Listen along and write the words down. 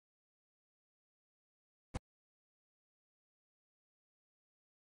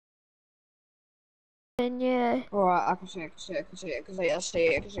Yeah. Alright, I can see it, I can see it, I can see it, I see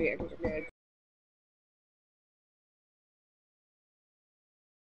it, I can see it, I can see it.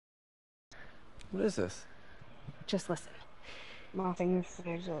 What is this? Just listen. My fingers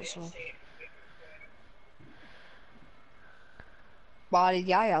freeze also. Why did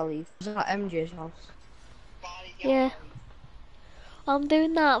Yaya leave? Is that MJ's house? Yeah. I'm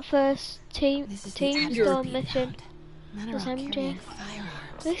doing that first team storm mission. It's MJ.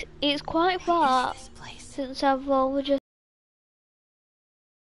 It's quite far since I've only just.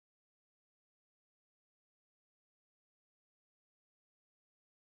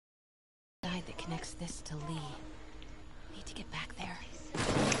 That connects this to Lee. Need to get back there.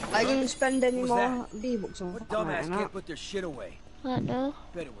 Are you gonna spend any more V-Bucks on What dumbass can't put their shit away? I know.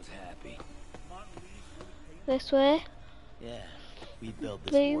 Bet it was happy. This way. Yeah, we built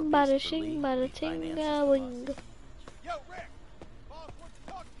this Bing, war bada base for shing, Lee. bada He ting, finances the wing. bus. Yo, Rick! Boss wants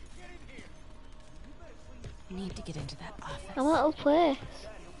to talk to you. Get in here. Need to get into that office. I'm at a place.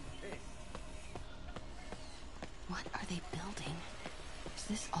 What are they building? Is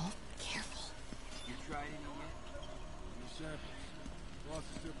this all careful? You tried any yet? New samples. Boss is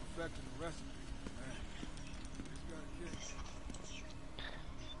still perfecting the recipe. Man, just got a kick.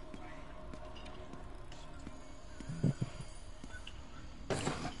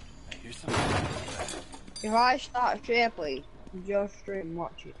 Hey, here's something. If I start Shapley, just stream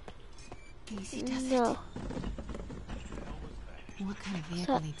watch it. Easy does it. No. What kind of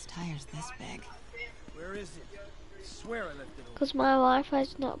vehicle needs tires this big? Where is it? I swear I left it over. Because my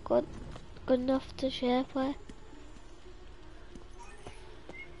Wi-Fi's not good enough to share play.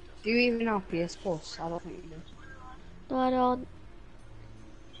 Do you even have PS Plus? I don't think you do. No, I don't.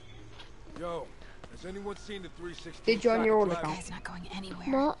 Yo, has anyone seen the 360? Did you on your old That account? guy's not going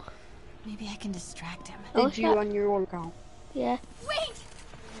anywhere. What? Maybe I can distract him. Oh, Did you on your old account? Yeah. Wait!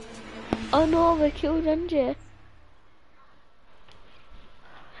 Oh no, they killed MJ.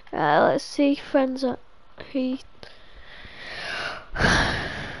 Let's see friends are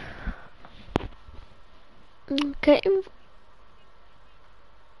getting.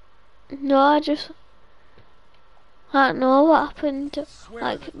 No, I don't know what happened.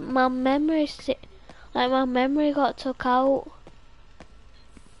 Like my memory got took out.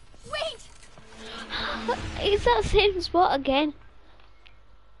 Wait! It's that same spot again.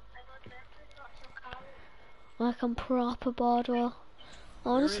 Like I'm proper bored. Well, I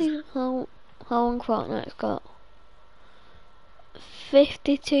want to see how long Fortnite's got.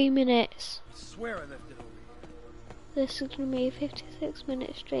 52 minutes. I swear I left it over here. This is gonna be a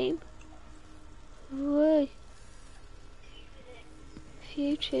 56-minute stream. Whoa.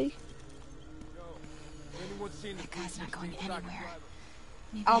 Future. Anyone seen the That guy's not going anywhere.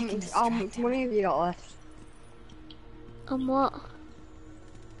 Maybe I How can much distract him. money have you got left? And what?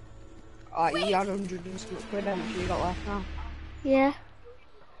 You had 100 and something quid, how much you got left now? Yeah.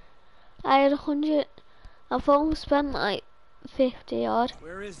 I had 100. I've almost spent like 50 odd.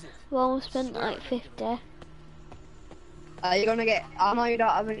 Where is it? I've almost spent like 50. Are you gonna get? I know you don't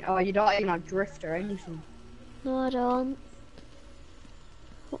have any. Oh, you don't even have drift or anything. No, I don't.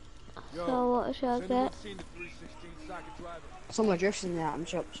 Yo, So what should I has anyone get? seen the 316 socket driver? Some of the drifts in the item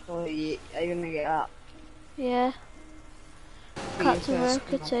shop, so are you gonna get that? Yeah. For your Captain first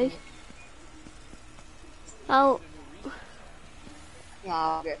America one, too. Oh,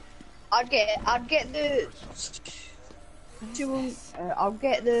 No, I'd get the. I'll get the.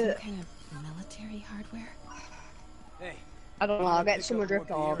 Some kind of military hardware? Hey. I don't know. I'll get some of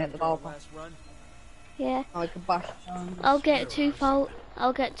drift or I'll get the ball pass. Last run. yeah. I can bash it down. I'll get two foul.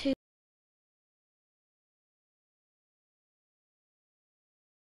 I'll get two.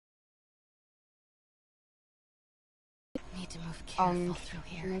 Need to move careful through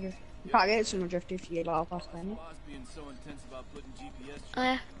here. You can't get some of drift if you get ball pass, can you? Boss being so intense about putting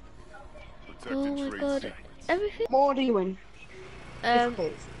GPS. Oh my god. Everything. More do you win?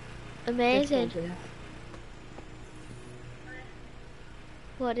 Difficult. Amazing. Difficult, yeah.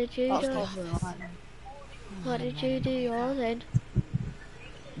 What did you That's do? probably right. What did you do yours in?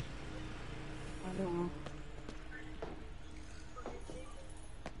 I don't know.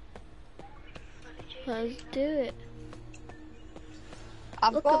 Let's do it.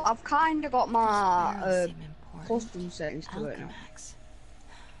 I've kind of got my Barrels seem important. custom settings to it now. Alchemax.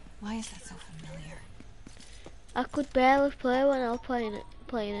 Why is that so familiar? I could barely play when I was playing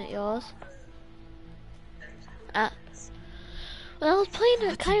at yours. When I was playing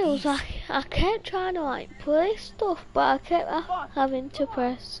at Kyle's, I kept trying to like play stuff, but I kept having to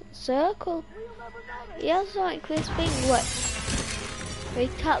press circle. He has like this thing where he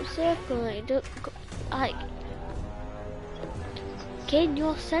taps circle and it like Kid,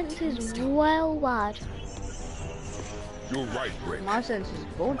 your sense is well bad. You're right, Rick. My sense is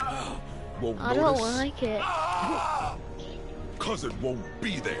good. Won't I don't notice, like it. 'cause it won't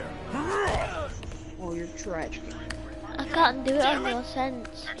be there. Oh, you're tragic. I can't do it on your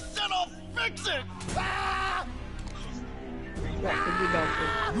sense. Then I'll fix it! What could be done?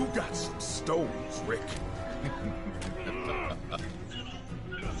 You got some stones, Rick.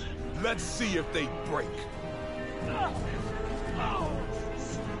 Let's see if they break.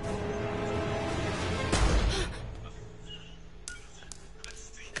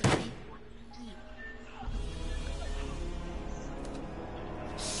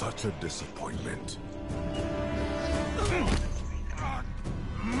 Such a disappointment.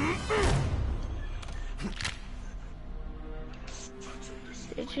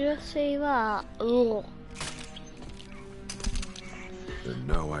 Did you see that? Ugh. And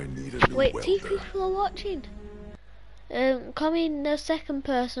now I need a new Wait, welder. 2 people are watching. Come in the second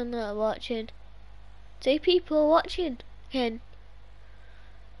person that are watching. 2 people are watching. Ken.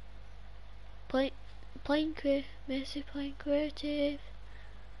 Playing creative.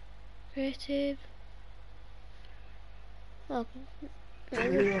 Oh.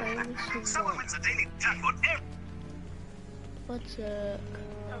 Supplements a daily jackpot. What's up?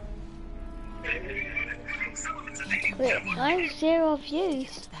 Supplements a daily Wait, I have 0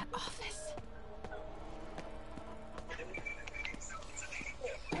 views. That office.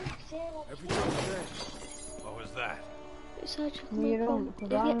 What was that? It's actually You coming don't, from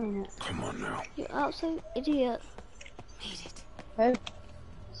because I'm idiot. in it. Come on now. You absolute idiot. Made it. Hey,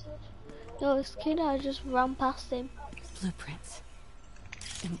 No, this kid, I just ran past him. Blueprints.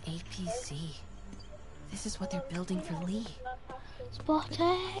 An APC. This is what they're building for Lee. Spot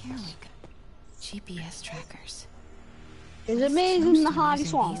Here X. we go. GPS trackers. is it amazing the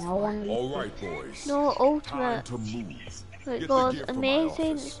hardest one? I want to All right, boys. No, Time ultimate. to move. It Get the goes gear from my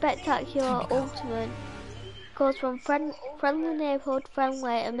amazing, office. spectacular, ultimate. Goes from friendly neighborhood,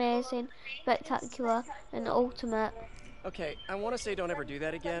 friendly, amazing, spectacular, and ultimate. Okay, I want to say don't ever do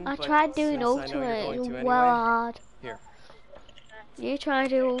that again. I but tried doing since I know you're ultimate, going it to was anyway, well hard. Here, You try to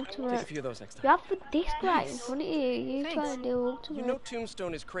do take a ultimate. few of those next You time. have the disc right in front of you. You try Thanks. to do You ultimate. know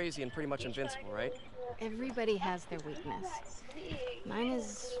Tombstone is crazy and pretty much invincible, right? Everybody has their weakness. Mine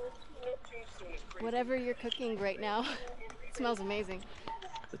is whatever you're cooking right now. It smells amazing.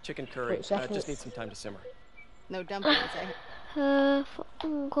 The chicken curry Wait, Zach, just needs some time to simmer. No dumplings, eh?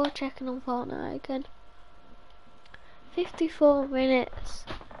 Go checking on Fortnite again. 54 minutes.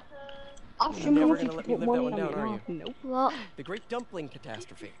 After You're never moving gonna to let me put live that money one on down, it are now. you? Nope. What? The Great Dumpling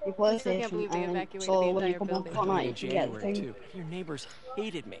Catastrophe. Your still can't believe they PlayStation, and evacuated so the when you entire come on building. In Fortnite, you get the January thing. too. Your neighbors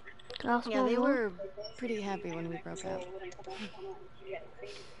hated me. That's Yeah, my they mum. were pretty happy when we broke up.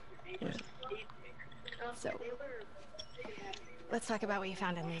 So, let's talk about what you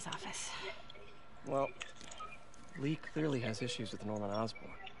found in Lee's office. Well, Lee clearly has issues with Norman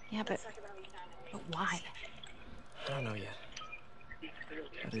Osborn. Yeah, but why? I don't know yet.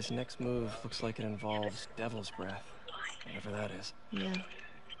 But his next move looks like it involves Devil's Breath, whatever that is. Yeah.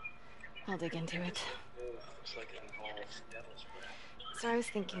 I'll dig into it. So I was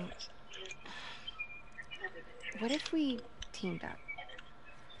thinking, what if we teamed up?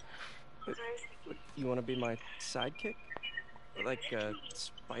 You want to be my sidekick? Like a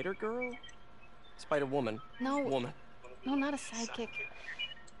spider girl? Spider woman. No. Woman. No, not a sidekick.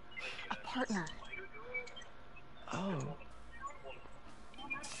 A partner. Oh.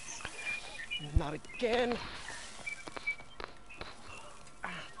 Not again.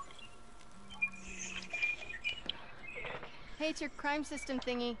 Hey, it's your crime system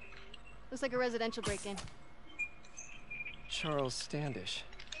thingy. Looks like a residential break-in. Charles Standish.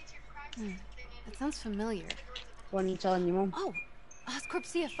 That sounds familiar. When you telling your mum. Oh, Oscorp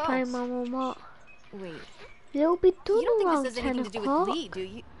CFO. Hi, Mum, and what? Wait, It'll be done you don't around think this has 10 anything to do with o'clock. Lee, do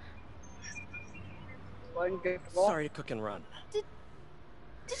you? When you go. Sorry to cook and run. Did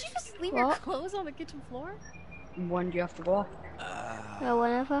you just leave your What? clothes on the kitchen floor? When do you have to go? Yeah,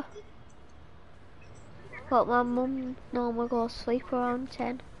 whenever. But my mum normally goes to sleep around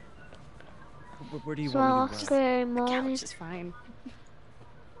 10. Where do you So I'll want me ask to run? her in the morning. Couch is fine.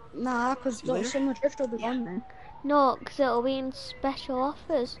 Nah, because See you later? summer drift will be on then. No, because it'll be in special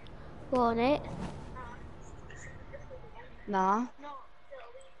offers, won't it? Nah.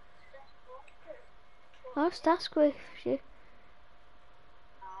 I'll just ask her if she...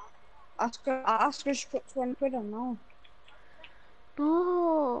 Ask her to put 20 quid on now.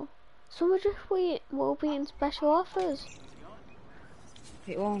 No. Summer Drift will be in special offers.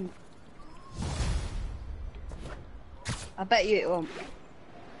 It won't. I bet you it won't.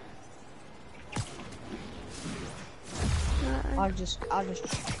 I'll just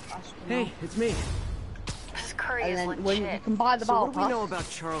Hey, it's me. This curry and is then legit. when you can buy the So battle what do we know pass, about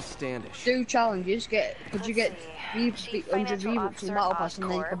Charles Standish? do challenges. Could you get Chief 100 Financial V-Bucks in Officer battle at pass, and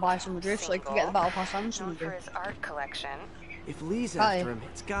then you can buy some drifts, so you can get the battle pass and known some for drift. his art collection. If Lee's Hi. after him,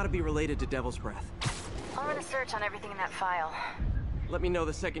 it's gotta be related to Devil's Breath. I'll run a search on everything in that file. Let me know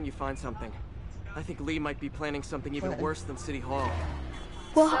the second you find something. I think Lee might be planning something even worse than City Hall.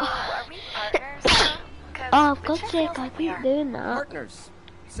 What? So, are we partners now? 'Cause Oh, it for God's sure sake, feels I like we keep are. doing that. Partners.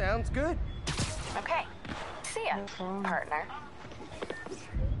 Sounds good. Okay. See ya, partner.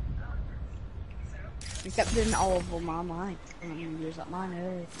 You kept doing it all over my mic. And you was like, mine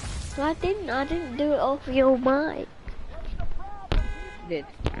hurt. No, I didn't do it off your mic. You did.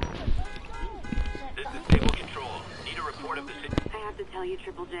 This is Stable Control. Need a report of the situation. I have to tell you,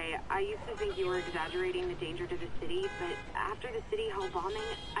 Triple J, I used to think you were exaggerating the danger to the city, but after the City Hall bombing,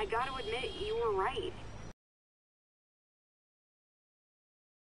 I gotta admit, you were right.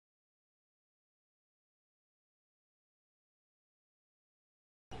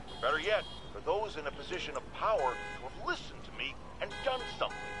 Better yet, for those in a position of power to have listened to me and done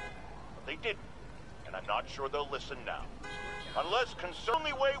something. But they didn't, and I'm not sure they'll listen now. Unless the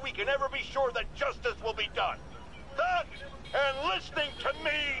only way we can ever be sure that justice will be done. That and listening to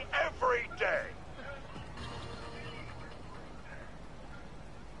me every day.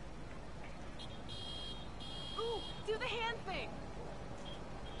 Ooh, do the hand thing.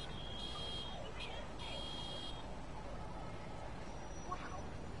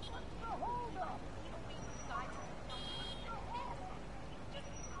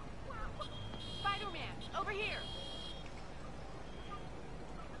 Spiderman, over here.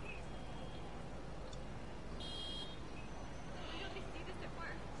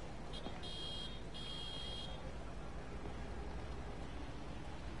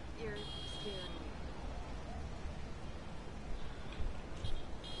 You're scaring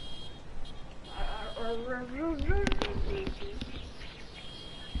me.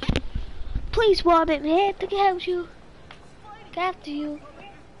 Please, warden, here to help you. Get after you.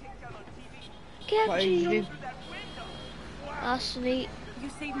 Get What after did you you. do? That's neat. You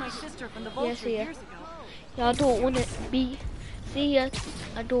saved my sister from the vulture Yes, yeah. years ago. Yeah, I don't wanna be. See ya.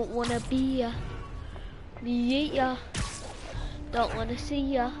 I don't wanna be ya. Be ya. Don't wanna see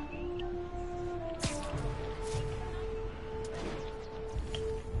ya.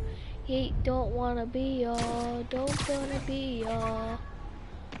 He don't wanna be ya. Don't wanna be ya.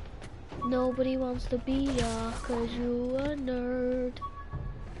 Nobody wants to be ya, 'cause you a nerd.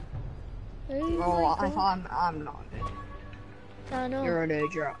 Oh, I'm not a nerd. I know. You're a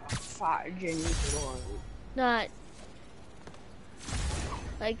nerd, you're a fat genius boy. Nah.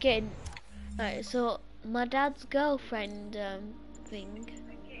 Again. Right, so my dad's girlfriend thing.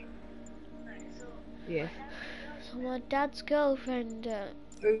 Yeah. So my dad's girlfriend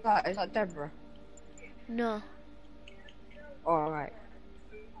Who's that? Is that Deborah? no. Alright.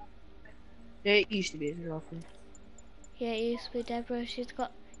 It used to be his girlfriend. Yeah, it used to be Deborah. She's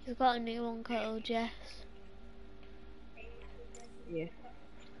got a new one called Jess. Yeah.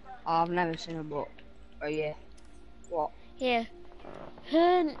 I've never seen her, but yeah. What? Yeah.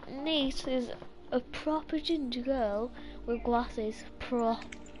 Her niece is a proper ginger girl with glasses.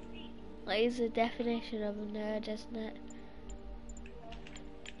 That is the definition of a nerd, isn't it?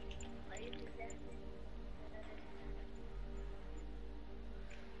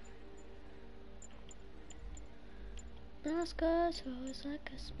 NASCAR, so it's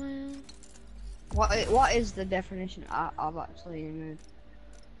like a smile. What is the definition of actually a nerd?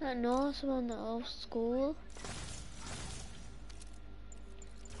 I know someone that loves school.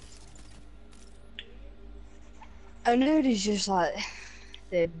 A nerd is just like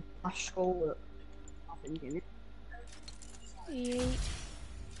the bash school, I think, innit? Yeah.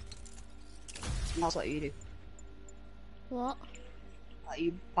 That's what you do. What? Like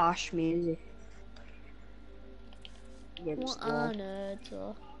you bash music. What are nerds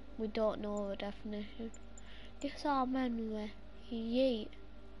though? We don't know the definition. Yes, our memory. Yeet.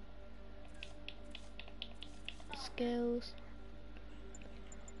 Skills.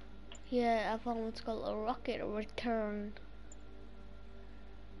 Yeah, I've almost got a rocket return.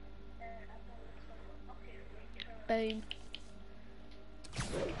 Boom.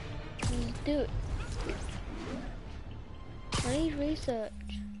 Let's do it. I need research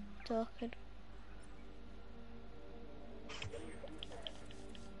token.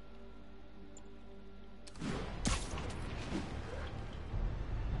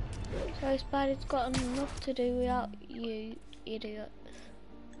 So Spider's got enough to do without you idiots.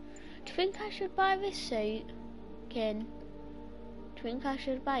 Do you think I should buy this suit, Ken? Do you think I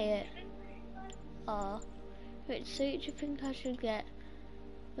should buy it? Or do Which suit do you think I should get?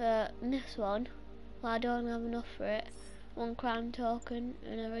 This one. Well, I don't have enough for it. 1 crime token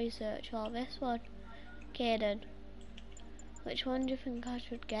and a research, or this one. Caden. Which one do you think I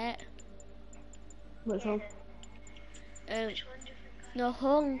should get? Which one? No,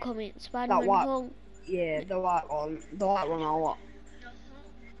 Homecoming, Spiderman Home. Yeah, the white one. The white one or what?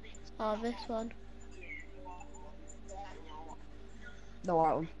 Or this one. The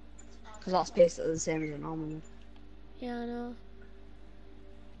white one. Because that's basically the same as a normal one. Yeah, I know.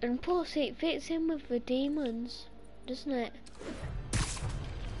 And plus it fits in with the demons, doesn't it?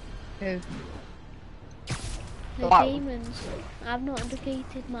 Who? The demons. I've not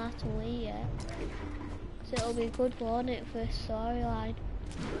defeated Martin Lee yet. So it'll be good, won't it, for a storyline?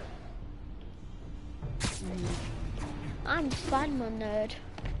 I'm a Spiderman nerd.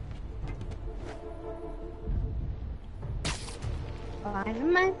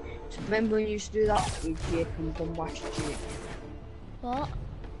 Spiderman? Remember when you used to do that with Jake and bombast Jake? What?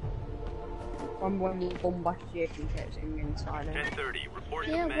 Remember when you bombast Jake and kept singing Spiderman? 10:30. Reports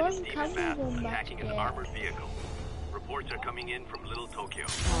of men in demon masks attacking an armored vehicle. Reports are coming in from Little Tokyo.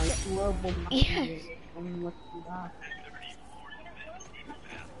 Yes.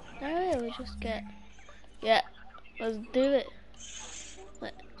 I really just get. Yeah, let's do it.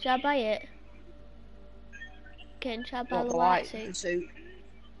 Wait, should I buy it? Should I buy the white suit?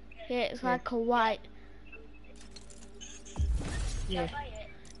 Yeah, it's like a white. Yeah.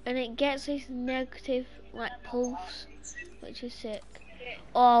 And it gets this negative, like, pulse, which is sick.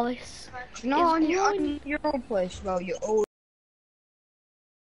 Oh, it's. No, on your old place, well, your old.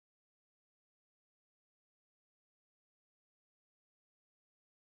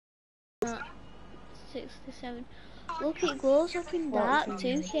 Uh, 67. Look, it glows up in dark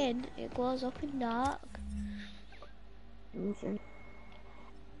too, Ken. It glows up in dark.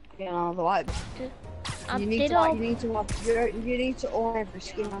 Yeah, the white. You need to own every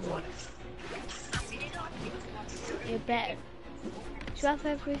skin as well. You bet. Do you have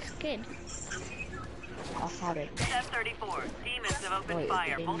every skin? I've had it. 1034. Demons have opened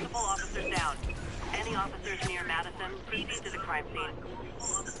fire. Multiple officers down. Any officers near Madison, proceed to the crime scene.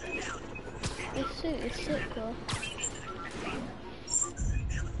 This suit is sick though.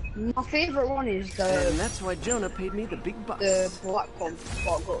 My favourite one is the. And that's why Jonah paid me the big bucks. The black one.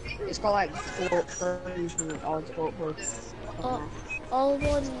 It's got like float things with it. It's got all the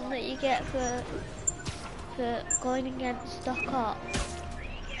one that you get for going against the cop.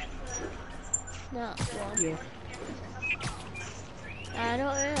 That one. Yeah. I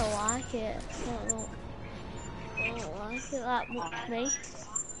don't really like it. I don't like it that much, me.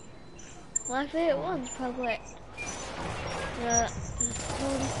 My favourite one's probably the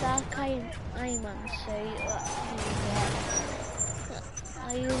Tony Stark Iron Man suit. I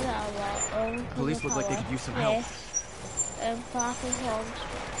use that a lot. Police look like they could use some help. Parking homes.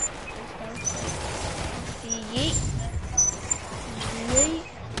 Yeet. Yeet.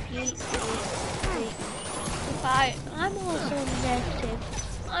 Yeet. Yeet. I'm also negative.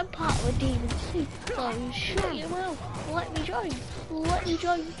 I'm part of a demon suit, so shut your mouth. Let me join. Let me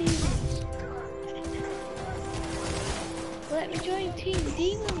join the demons. Let me join Team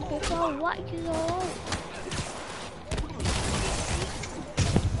Demons before I whack you all out.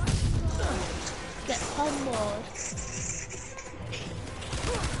 Get comboed.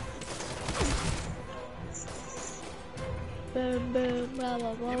 Boom, boom, blah,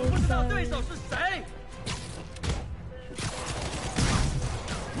 blah, blah, boom.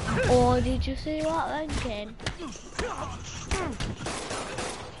 Oh, did you see what then, Ken?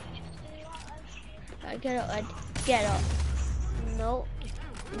 Right, get up, Ed. Get up. No,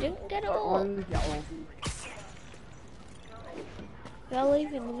 you didn't get up. You're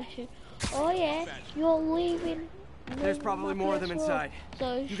leaving the mission. Oh yeah, you're leaving. There's probably more of them inside.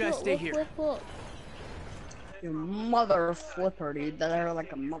 So you guys stay here. Your mother flipper, dude. They're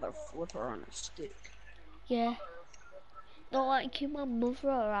like a mother flipper on a stick. Yeah. Not like you, my mother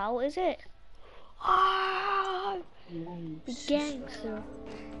out, is it? Ah, the gangster.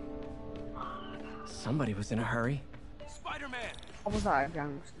 Somebody was in a hurry. Spider-Man. What was that,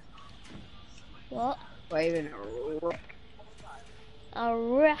 gangster? What? Wait a minute.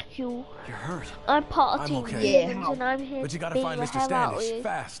 I'll wreck you. You're hurt. I'm part of Team Demons and I'm here but you gotta to find beat Mr. the hell out of Standish you.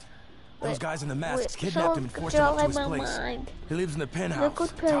 fast. Those guys in the masks Wait, kidnapped him and forced him up to his place. Mind. He lives in the The penthouse, good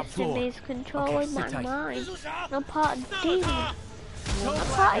top person floor. is controlling my tight. mind. I'm part of Demons. I'm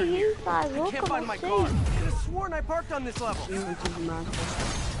part of you guys. Look Can't at find my my car. suit. I could have sworn I parked on this level. I'm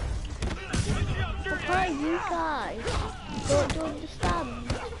part of you guys. Don't you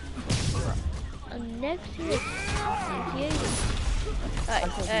understand? I'm next to you. Right.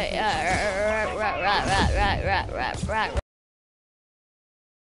 right.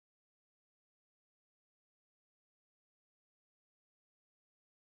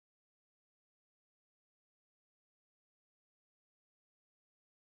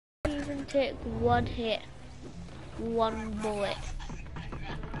 Even take one hit, one bullet.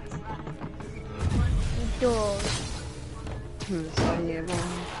 Doors.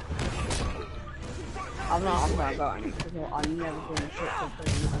 I'm not going because I'm never going to shoot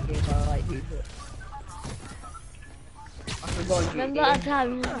something that I give I like people. I can go and remember that time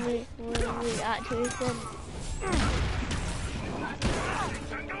we actually said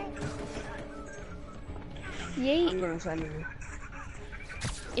yeet. I'm gonna send you.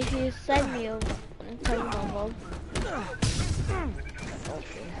 If you send me, I'll tell my mom.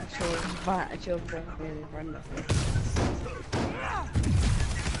 Okay, I showed them really friend of me.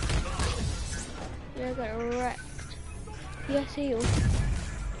 Yeah, I got wrecked. Yes, you.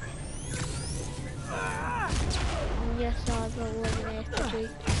 Yes, I've eliminated you.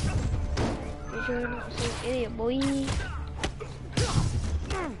 You're not so idiot, boy.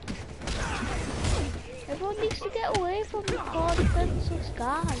 Everyone needs to get away from the car defenseless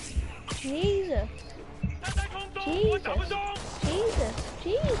guys. Jesus.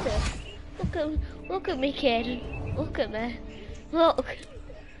 Look at me, kid. Look at me. Look.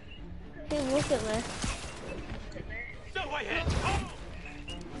 Hey, look at me.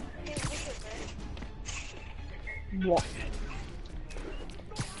 What?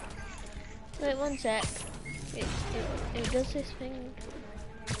 Wait 1 sec. It does this thing.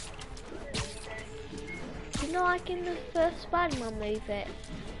 You know, like in the first Spiderman movie,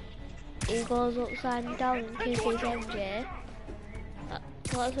 he goes upside down and kisses MJ.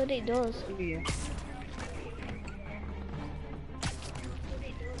 That's what it does. Yeah.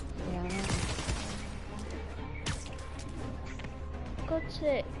 God's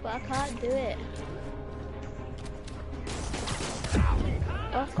sake, but I can't do it.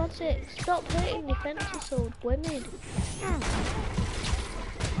 Oh, for God's sake, stop hurting defensive sword women.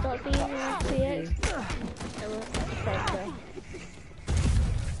 Stop being an pt6.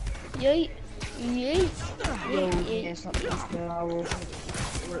 Yeet.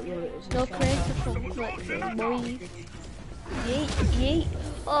 No creative complexes, boy. Yeet.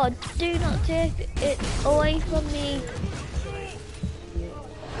 Oh, do not take it away from me.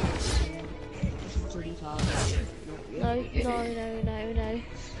 No.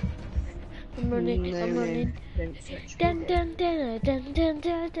 I'm running. Dun.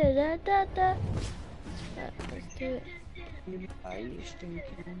 Let's do it.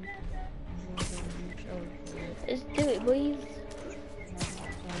 Let's do it, boys.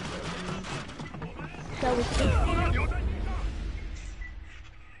 Shall we see?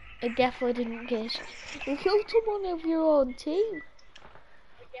 I definitely didn't guess. You killed someone of your own team.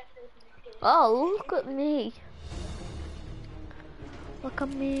 Oh, look at me. Look at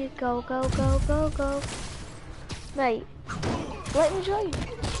me. Go. Mate, let me join.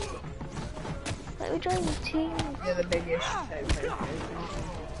 Let me join the team. You're the biggest.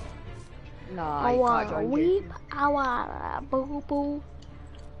 No, I you can't wanna join weep. I wanna boo.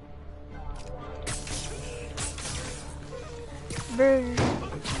 Burn. Do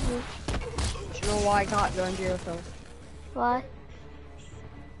you know why I can't join GFL? Why?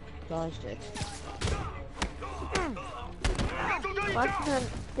 Dodged it. Why can't?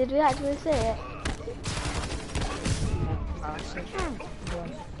 Did we actually say it?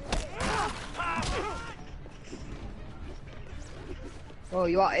 Well,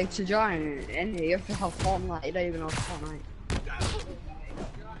 you wanted to join, and you have to have fun, like you don't even have fun, right?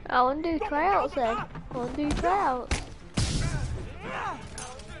 I want to do tryouts then.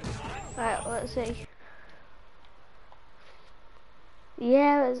 Right, let's see.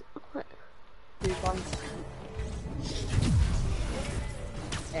 Yeah,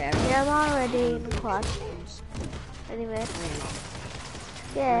 I'm already in the quad. Anyway.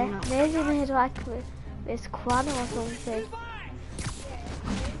 Yeah, maybe made like this quad or something.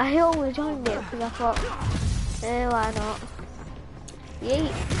 I only joined it because I thought, why not?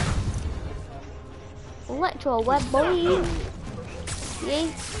 Yeet. Electro web boy.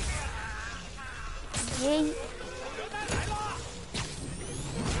 Yeet.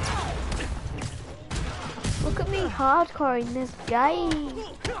 Look at me hardcoring this guy.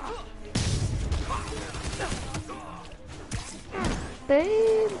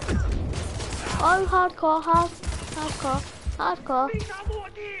 Boom. Oh, hardcore.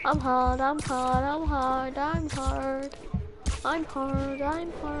 I'm hard.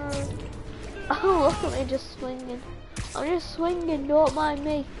 Oh, look at me just swinging. I'm just swinging, don't mind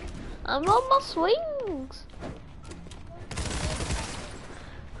me. I'm on my swings.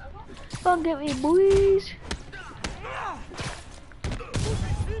 Come get me, boys.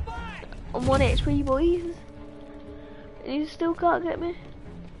 I'm 1 HP, boys. And you still can't get me.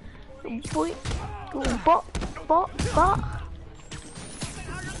 Boy. Bot.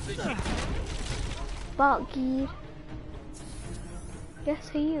 Bot gear. Yes,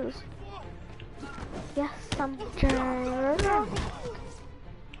 he is. Yes, I'm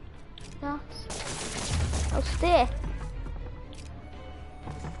Yes. I'll stay.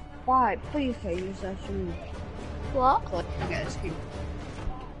 Why? Please can you use that soon. What? So I can get a skin.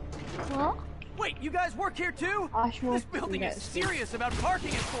 What? Wait, you guys work here too? This building is serious about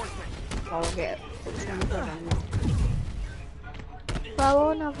parking enforcement. I'll get it. But I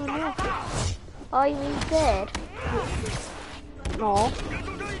won't have enough. Oh, you mean third? No.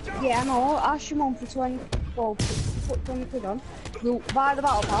 Yeah, no. Ask your mum for 20. Well, put 20 quid on. We'll buy the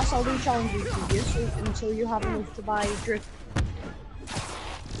battle pass. I'll do challenges with you until you have enough to buy drift.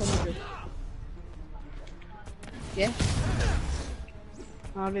 Yeah.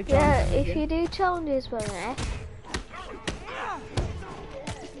 I'll do challenges if you do challenges with me.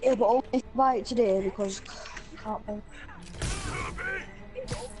 Yeah, but only if you buy it today because I can't buy.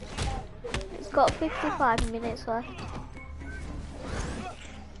 It's got 55 minutes left.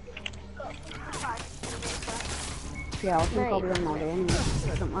 Yeah, I think I'll be on my day anyway,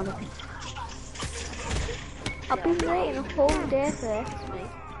 so it don't matter. I've been waiting a whole day for this,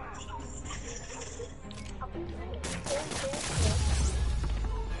 mate.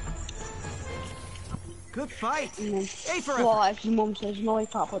 Good fight. Hey, for well, if your mum says no, you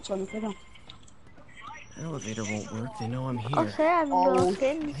can't put 20 quid on. Elevator won't work. They know I'm here. I'll say I'm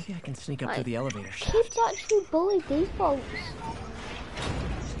broken. Maybe I can sneak up to the elevator shaft. Kids actually bully defaults.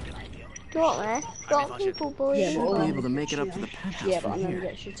 Don't they? Don't people bully defaults? I'll be able to make it up to the penthouse. Yeah, but I'm gonna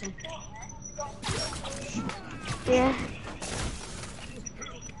get shit on. Yeah.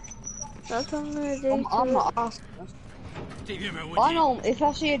 That's what I'm gonna do. I'm not asking. I know, if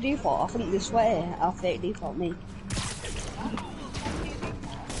I see a default, I think this way, I'll fake default me.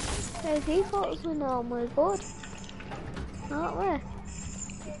 The defaults are normally good, aren't they?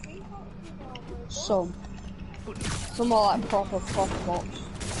 Some are like proper bots,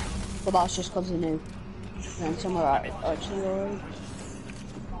 but that's just because they're new. And some are actually alright.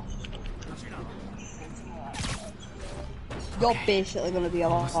 You're basically going to be a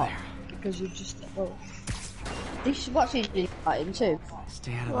lot because you just this is what season you started in 2.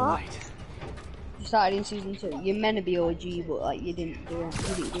 Stay out of the light. You started in season 2. You're meant to be OG, but like you didn't do it.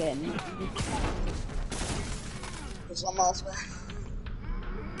 You didn't get anything. There's one elsewhere.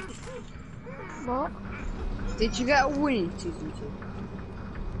 What? Did you get a win in season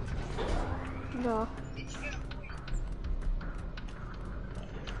 2? No.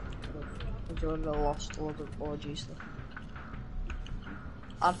 You would have lost a lot of OG stuff.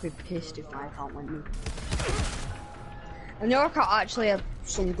 I'd be pissed if my account went new. And your account actually had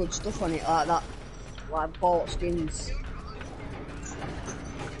some good stuff on it, like that, like bought skins.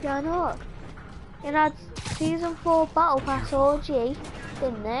 Yeah, I know. It had season 4 battle pass OG,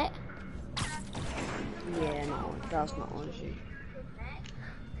 didn't it? Yeah, no, that's not OG.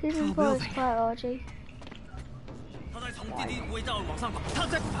 Season 4 is quite OG.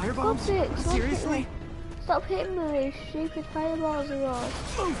 Fireballs? Seriously? Stop hitting me with stupid fireballs of yours.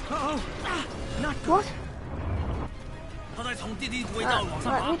 What?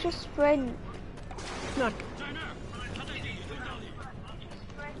 Let me just sprint. Not.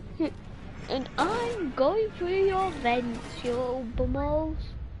 And I'm going through your vents, you little bummos.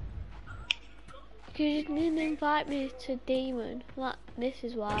 Because you didn't invite me to Demon. This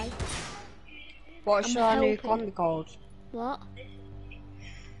is why. What's your new clan called? What?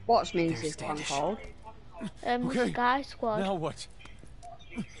 What's Minzy's clan called? Okay. Sky Squad. Now what?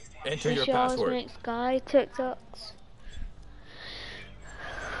 Enter It your shows password. me Sky TikToks.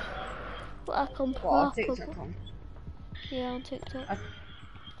 But I can What, a TikTok one? Yeah, on TikTok.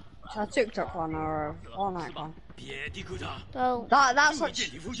 A TikTok one or a Fortnite one? Well, that's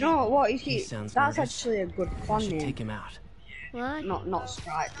actually, you know what you see? That's nervous. actually a good clan name. Take him out. Why? Not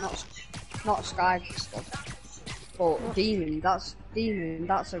Sky stuff. But Demon, that's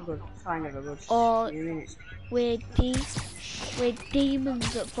a good kind of a good name, innit? We're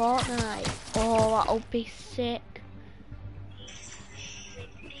demons at Fortnite. Oh, that'll be sick.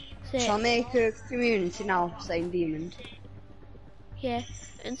 Shall I make a community now saying demons? Yeah,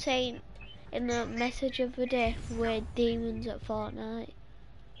 and saying in the message of the day, we're demons at Fortnite.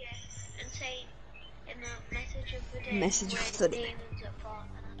 Yeah, and saying in the message of the day, Message of the day. demons at Fortnite.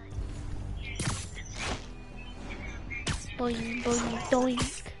 Boing, boing,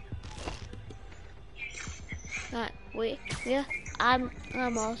 doink. Right, yeah,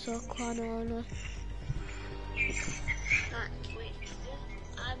 I'm also a clan owner.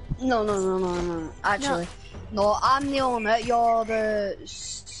 No. Actually, no. I'm the owner. You're the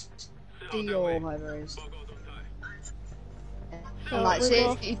CEO, whatever it is. And like,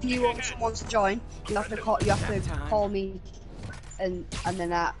 say if you want someone to join, you have to call me, and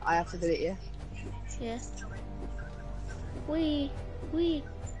then I have to do it. Yeah.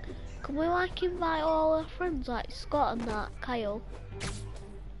 Can we like invite all our friends like Scott and that, Kyle?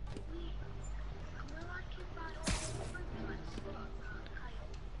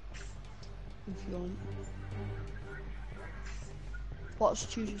 If you want. What's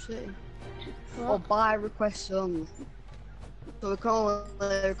choose your city? What? Or by request only. So we can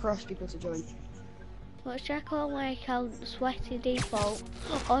only request people to join. What should I call my account? Sweaty default?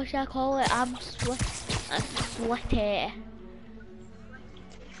 Or should I call it I'm sweaty?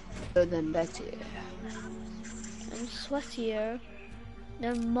 Than better. I'm sweatier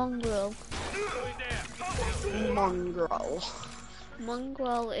than mongrel. Mongrel.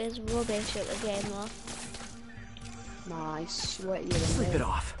 Mongrel is rubbish at the game though. Nice, sweatier than Sleep it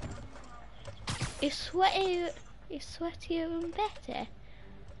off. Is sweatier and better?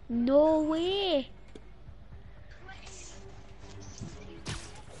 No way.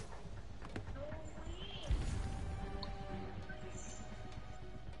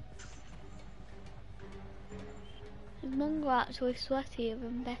 Is mongrel actually sweatier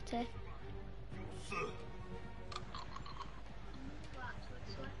and better?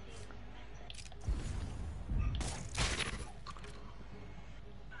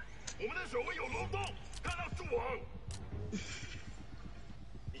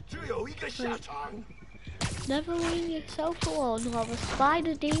 Never leave yourself alone or the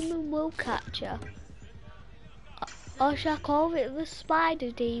spider demon will catch you. Or shall I call it the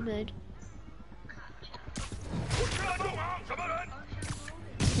spider demon?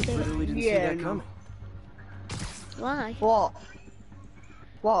 Literally didn't see that coming. Why? What?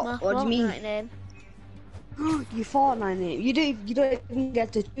 My What do you mean? Fortnite name. Your Fortnite name. You don't even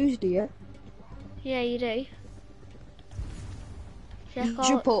get to choose, do you? Yeah, you do.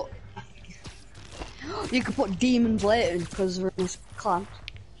 You could put demons later because we're in this clan.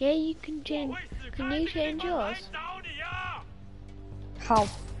 Yeah, you can change. Can you change yours? How?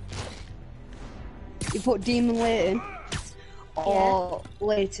 You put demon Leighton or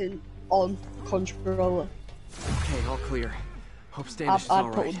Leighton on controller. Okay, all clear. Hope Standish is I'd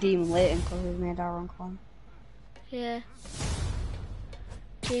alright. put demon Leighton because we've made our own clan. Yeah.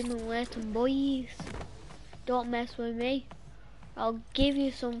 Demon Leighton boys. Don't mess with me. I'll give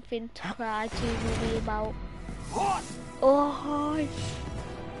you something to cry to me about. Oh,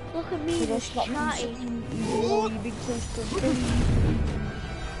 look at me just chatting.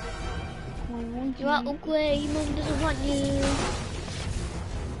 You are ugly, your mum doesn't want you.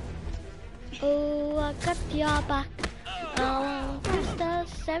 Oh, I got your back. Oh, Krista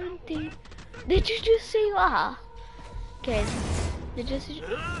 17. Did you just see that? Kid, did you just see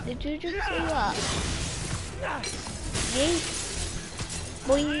that? Yeah.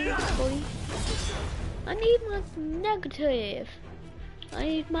 Boy. I need my negative. I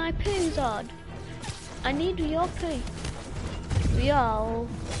need my poos on. I need your poo. Yo.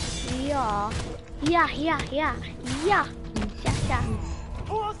 Yeah.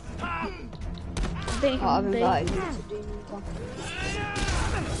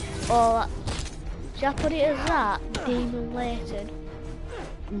 Or should I put it as that? Demon Leighton.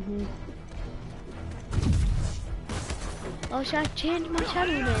 Or should I change my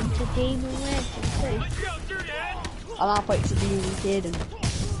channel name to Demon Leighton too? And I'll put it to Demon Caden.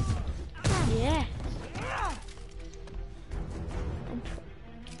 Yeah.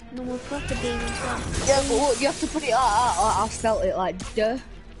 No more proper demon fan. Yeah, but look, you have to put it like I spelt it like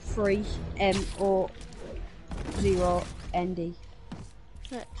D3MO0ND.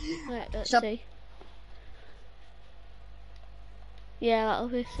 Let's see. Yeah, that'll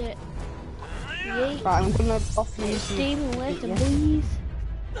be it. Yeah. Right, I'm gonna offer you some. Demon Leighton, please.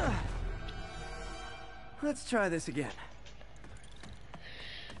 Let's try this again.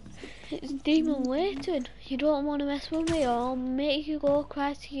 It's Demon Leighton. You don't want to mess with me, or I'll make you go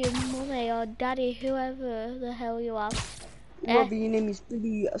cry to your mummy or daddy, whoever the hell you are. Robbie, your name is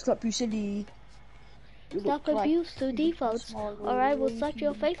Billy. Slap you silly. Stop abuse to defaults, or I will slap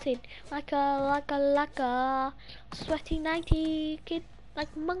your face in like a sweaty 90 kid,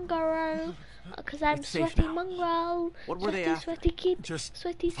 like mongrel. Cause I'm sweaty mongrel. What were they after? Sweaty kid. Just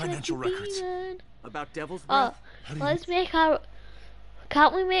sweaty financial records. demon. About Devil's Breath? Let's make our.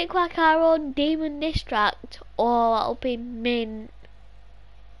 Can't we make like our own demon distract? Or that'll be mint.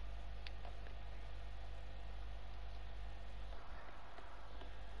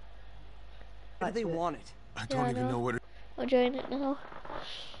 Why do they want it? I don't even know what it... I'll join it now.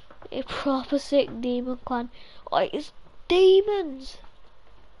 A proper sick demon clan. Oh, it's demons!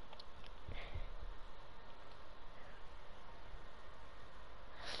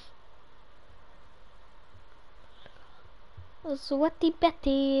 Sweaty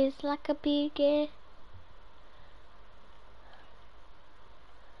Betty is like a big...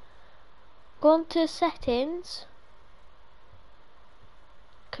 Go on to settings.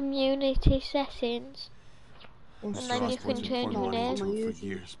 Community settings. And then you can change your name. For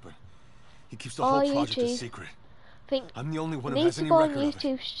years, but he keeps the Or whole project a YouTube. secret. Think I'm the only one you who need has to any go on record of it.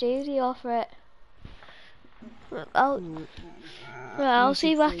 YouTube Studio for it. I'll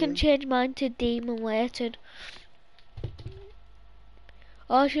see if I can change mine to Demon Layton.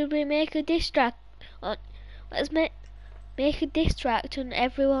 Or should we make a diss track? Let's make a diss track on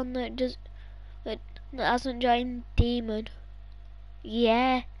everyone that hasn't joined Demon.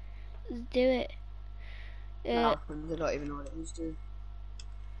 Yeah, let's do it. No, they don't even know what it is, do.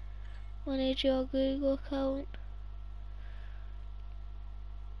 Manage your Google account.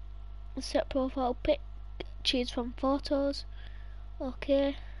 Set profile pic. Choose from photos.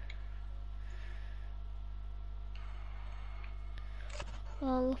 Okay.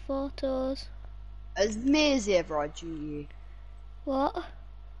 All the photos. Has Maisie ever had GTA? What?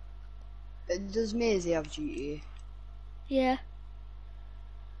 Does Maisie have GTA? Yeah.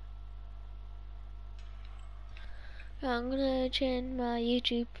 I'm gonna change my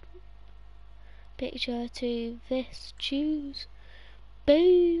YouTube picture to this. Choose.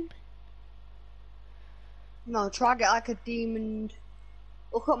 Boom. No, try get like a demon.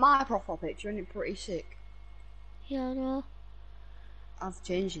 Look at my profile picture, isn't it pretty sick? Yeah, I know. I've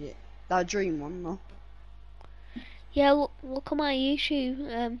changed it. That dream one, though. Yeah, look at my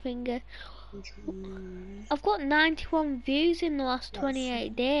YouTube finger. I've got 91 views in the last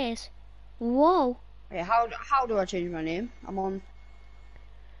 28 days. Whoa. Hey, how do I change my name? I'm on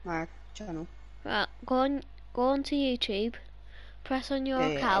my channel. Right, go on to YouTube. Press on your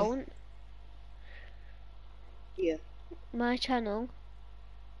account. Yeah. My channel.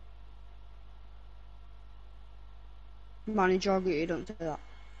 Manage your YouTube, don't say that.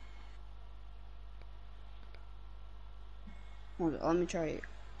 Hold on, let me try it.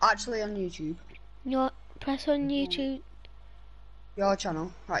 Actually on YouTube. Press on YouTube. Your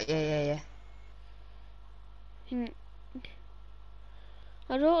channel. Right, yeah.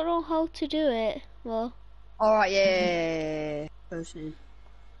 I don't know how to do it. Well. Alright, yeah. First name.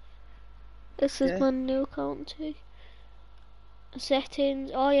 This is my new account too. Settings.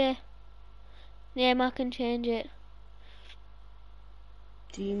 Oh yeah. Name I can change it.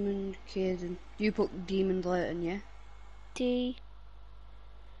 Demon Caden. You put Demon Layton, yeah?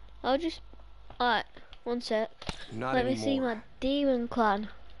 I'll just. Alright, one sec. Let me see my demon clan.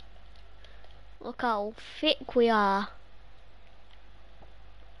 Look how thick we are.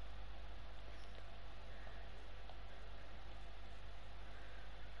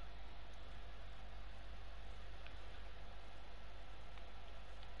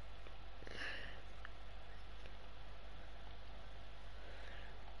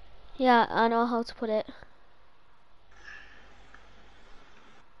 Yeah, I know how to put it.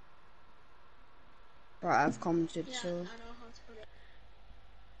 Right, I've commented, so. I know how to put it.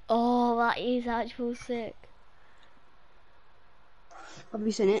 Oh, that is actually sick. Have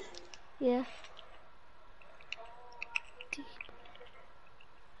you seen it? Yeah.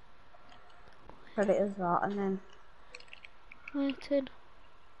 Put it as that, and then. Waited.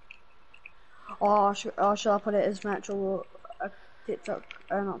 Oh, shall I put it as Metro TikTok?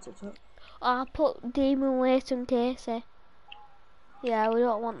 Not TikTok. I put Demon Layton Casey. Yeah, we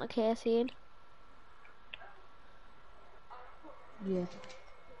don't want the Casey in. Yeah.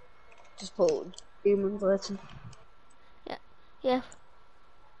 Just put Demon Layton. Yeah.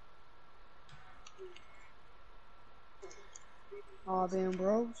 Oh, being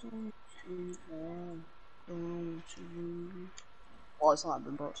bros. Well, it's not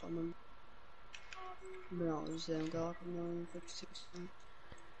been brought someone. But no, it was got like 1,056.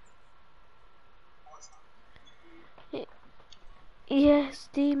 Yes,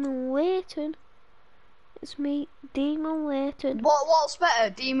 Demon Layton. It's me, Demon Layton. What's better,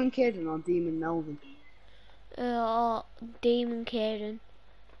 Demon Caden or Demon Melvin? Or Demon Caden.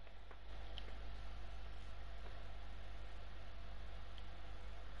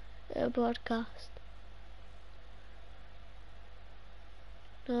 A broadcast.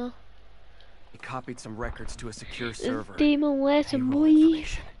 No. He copied some records to a secure server. Demon Layton, boy.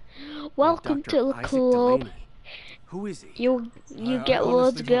 Welcome to the club. Who is he? You get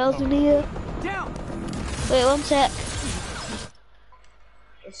loads of girls in here. Down. Wait one sec.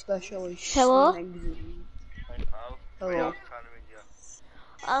 Especially Hello? Hello.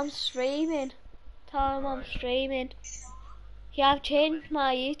 I'm streaming. Tell him I'm streaming. Yeah, I've changed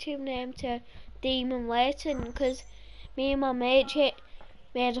my YouTube name to Demon Layton because me and my mate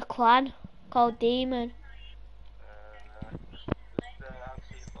made a clan called Demon.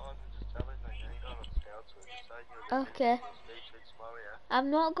 Okay. I've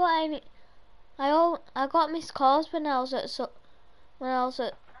not got any. I got missed calls when I was at when I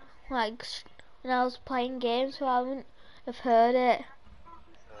was playing games, so I wouldn't have heard it.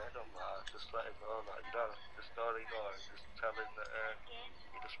 Just let him know that you don't just don't ignore him, just tell him that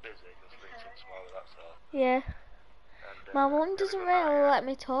you're just busy, just leave it tomorrow, that's all. Yeah. And, My mum doesn't really let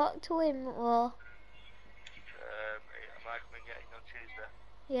me talk to him, well. Am I coming getting on Tuesday?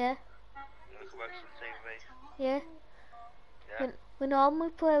 Yeah. You wanna come out to see me? Yeah. Yeah? We normally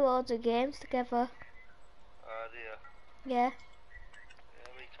play loads of games together. Oh, do you? Yeah. Yeah,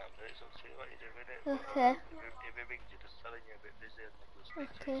 we can do it, it's up to you what you do with it. Okay. If he rings you, just tell him you're a bit busy and you'll speak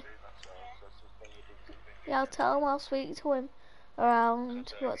to you soon, that's all. So that's just when you do something. Yeah, I'll tell him I'll speak to him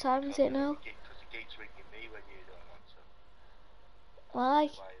around, what time is it now? Because he keeps ringing me when you don't answer. Why?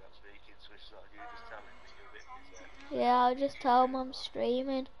 Why you're not speaking, so it's not you, just tell him that you're a bit busy. Yeah, I'll just tell him I'm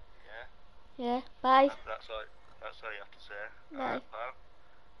streaming. Yeah? Yeah, bye. That's all you have to say. Bye. Alright, pal.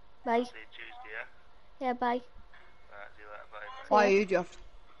 Bye. See you Tuesday, yeah? Yeah, bye. Alright, see you later, bye. Why are you just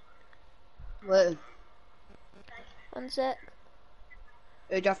wait? 1 sec.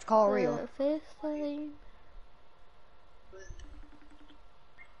 Who'd you have to call Rio? Faithfully.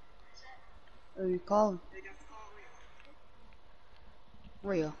 Who you calling?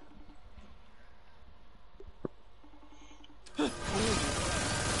 Rio.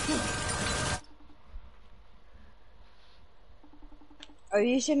 Are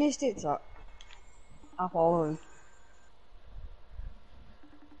you seen his TikTok? I follow him.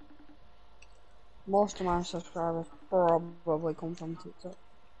 Most of my subscribers probably come from TikTok.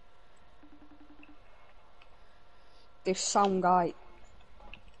 This some guy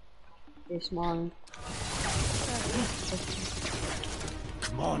this morning.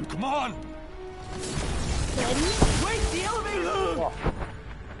 Come on, come on! Wait, the elevator! What?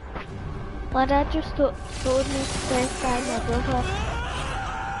 My dad just told me to FaceTime my brother.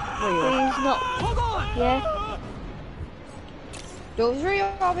 Please not. Hold on! Yeah. Does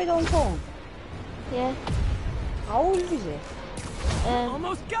Rio have it on phone? Yeah. How old is he?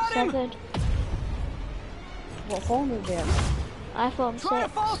 Almost got him! 7. What phone is it? iPhone 6. Try to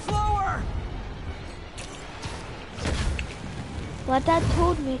fall slower! My dad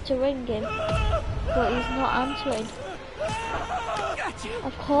told me to ring him, but he's not answering. Gotcha.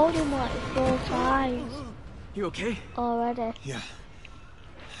 I've called him like 4 times. You okay? Already. Yeah.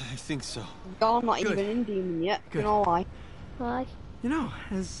 I think so. You're not Good. even in Demon yet. Good. You know why? Why? You know,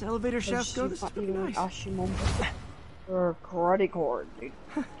 as elevator shafts go, this is pretty nice. Ask your mum for a credit card, dude.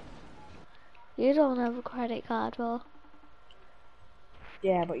 You don't have a credit card, though.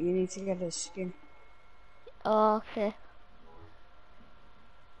 Yeah, but you need to get a skin. Oh, okay.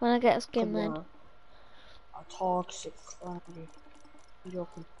 When I get a skin, then. A toxic cloudy. I'm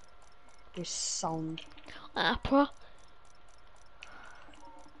joking. This sound. Apra.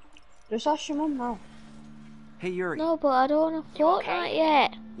 Just ask your mum now. Hey, Yuri. No, but I don't have Fortnite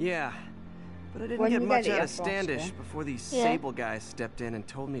yet. Yeah, but I didn't When get you much get it, out of you have to ask, Standish yeah? before these Yeah. Sable guys stepped in and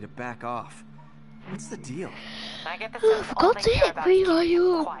told me to back off. What's the deal? I get the sense all Got they care it, about we is are keeping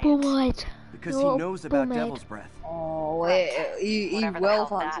you quiet. bumhead. Because he knows about Devil's Breath. Oh, wait, he Whatever the well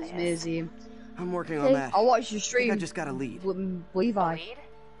hell that fancies is. museum. I'm working on that. I watched your I think stream. I just got a lead. Levi. Lead?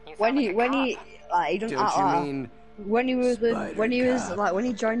 You When sound he like a cop. like he don't Don't act you like mean when he was Spider when he was Cop? like when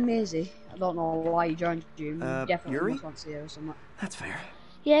he joined Maisie. I don't know why he joined you. Definitely Yuri? must want to see her or something. That's fair.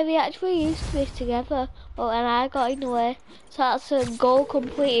 Yeah, we actually used to be together, but when I got in the way, so that's a goal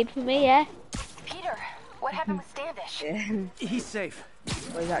completed for me, yeah? Peter, what happened with Standish? Yeah, He's safe.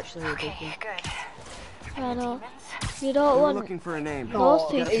 but he's actually ridiculous. Good. I know. Demons? You don't We're want looking for a name. those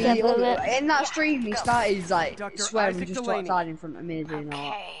two together, but In that stream, he started like Dr. swearing Isaac just Delaney. outside in front of Maisie and all.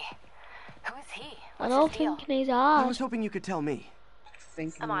 Okay. Who is he? I What's don't his deal? think he's I hard. was hoping you could tell me.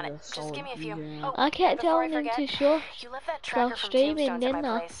 Thinking I'm on of it. a Just solid give me a few. video. Oh, I kept before I telling him forget, to shush. you left that tracker from streaming, Tombstones at my didn't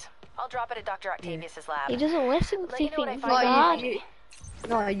I? place. I'll drop it at Dr. Octavius's lab. He doesn't listen because Let he you know what I thinks find he's out. hard.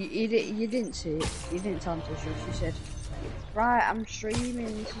 No, you didn't say it. You didn't tell him to shush. You said, right, I'm streaming.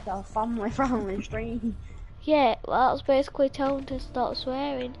 This is a family-friendly stream. Yeah, well, that's basically telling him to stop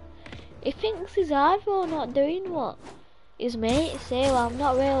swearing. He thinks he's hard for not doing what his mates say. Well, I'm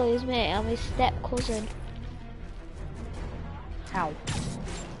not really his mate, I'm his step-cousin. How?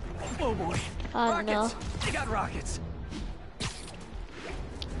 Oh boy. I don't know. Rockets. They got rockets.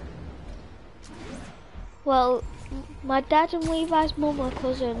 Well, my dad and Levi's mum are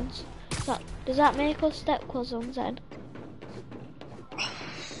cousins. Does that make us step cousins then?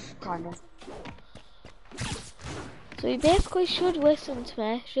 Kind of. So he basically should listen to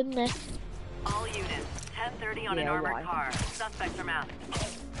me, shouldn't he? All units, 10:30 on an armored car. Suspects are masked.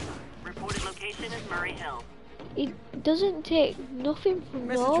 Reported location is Murray Hill. He doesn't take nothing from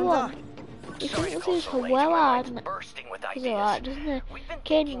no one. He thinks he's well hard, doesn't he?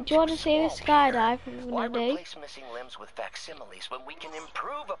 Caden, do you want to see this skydive I'm gonna do? Missing limbs with facsimiles when we can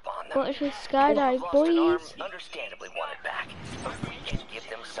improve upon them. What is this skydive, boys? Understandably want it back, but we can give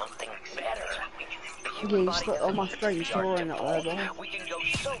them something better. Yeah, you split all my screen storing it there, boy. We can go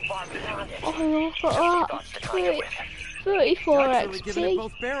so far beyond it. Oh, look at that. 34 XP.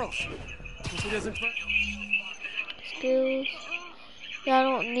 Both barrels. If it isn't Skills. Yeah, I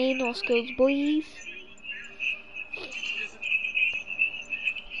don't need no skills, boys.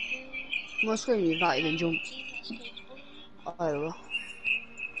 My screen, you've not even jumped. Oh,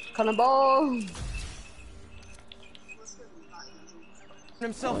 cannonball!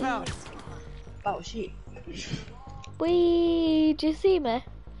 himself out. Oh shit. Wee, do you see me?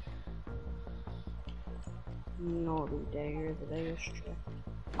 No, the day is true.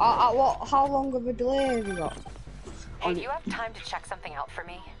 What? How long of a delay have you got? Hey, do you have time to check something out for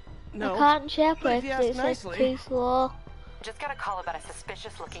me? No. I can't check it, it says too slow. Just got a call about a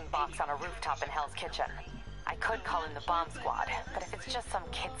suspicious-looking box on a rooftop in Hell's Kitchen. I could call in the bomb squad, but if it's just some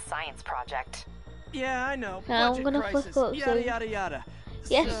kid's science project... Yeah, I know. I'm gonna crisis, flick up yada soon. yada yada.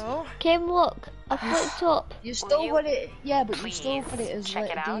 Yes, So... Kim, look, I flicked up. You still got it, yeah, but you still please put it as check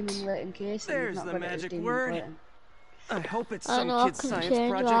like it out? demon latent casing. There's not the got it as magic demon word. latent. I hope it's I some know, I kid's couldn't science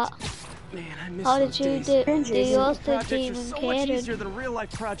change project. that. Man, I miss How those did you days. do yours to Projects are Demon so much easier Kaden? than real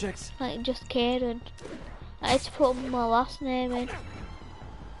life projects. Like just Kaden. I had to put my last name in.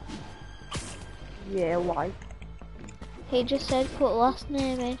 Yeah, why? He just said put last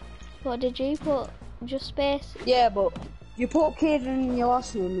name in. What did you put? Just space? Yeah, but you put Kaden in your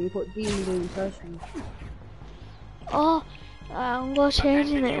last name and you put demon in your first name. Oh, I'm gonna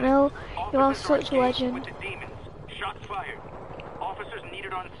changing it now. You are such a legend. Shots fired. Officers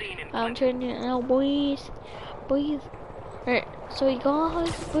needed on scene in I'm changing it now, boys. Boys. Right, so you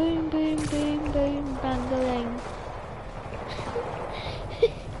guys, boom, boom, boom, boom, bang-a-lang.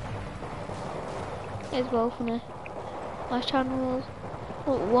 It's well funny. My channel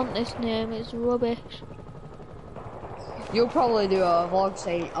don't want this name, it's rubbish. You'll probably do a vlog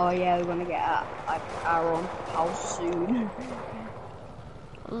saying, oh yeah, we're gonna get our own house soon.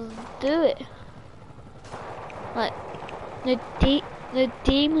 Do it. Like, the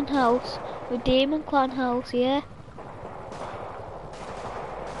demon house, the demon clan house, yeah?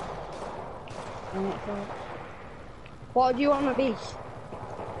 What do you want to be?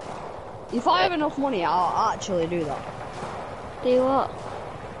 If I have enough money, I'll actually do that. Do what?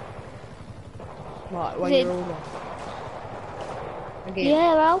 Like, when you're older. Again.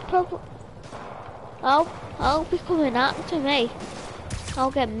 Yeah, I'll become an actor, mate.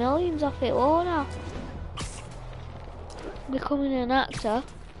 I'll get millions off it, won't I? Becoming an actor.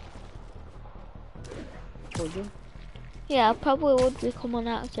 Would you? Yeah, I probably would become an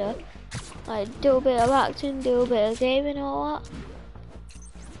actor. Like, do a bit of acting, do a bit of gaming, all that.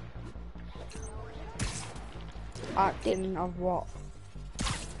 Acting of what?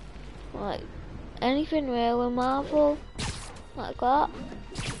 Like, anything really, Marvel, like that.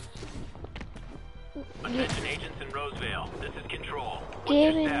 Attention agents in Roseville. This is Control.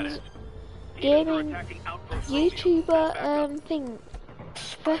 Gaming, YouTuber, thing,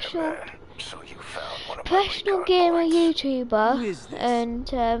 professional gamer YouTuber,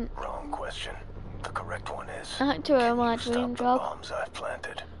 and Wrong question. The correct one is. actor of my dream job. Bombs I've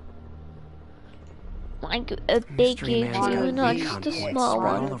planted. Like a big YouTuber, not just a small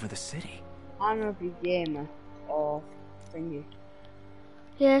one. All over the city. I'm a big gamer, or thingy.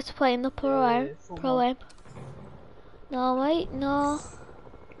 Yeah, to play in the pro am. No, mate, no.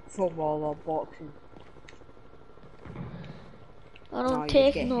 Football or boxing. I don't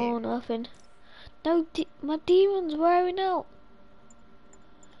take no nothing. No, my demon's wearing out.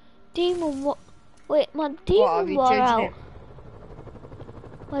 Demon, what? Wait, my demon wore out.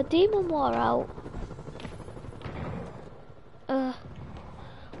 My demon wore out.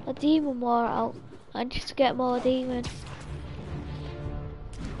 My demon wore out. I just get more demons.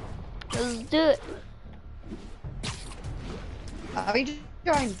 Let's do it. Have you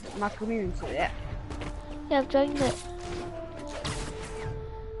joined my community yet? Yeah, I've joined it.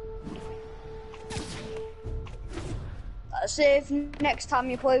 Say if next time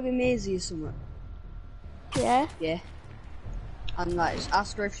you play with Maisie or something. Yeah? Yeah. And like,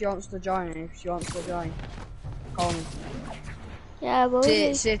 ask her if she wants to join, and if she wants to join, call me. Yeah, well,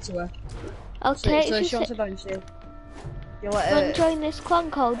 say to her. Okay, so if she wants to join, say. You let her. Want to join this clan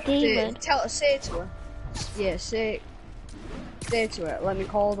called Demon? Say to her. Yeah, say to her. Let me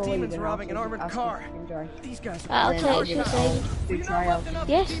call the leader. Demons robbing an armored car. These guys are I'll tell you saying.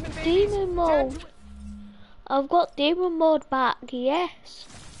 Yes, demon mode. I've got demon mode back. Yes.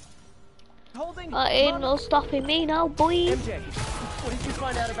 Ain't no stopping me now, boys. MJ, what did you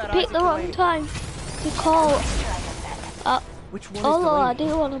find out about Pick the wrong time to call. Which one although I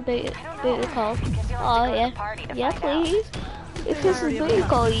do want to beat the call. Oh yeah, yeah please. If this is beat the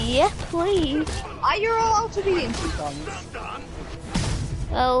call, yeah please. Are you allowed to be in two guns?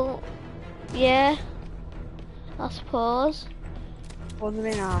 Oh, yeah. I suppose. What do you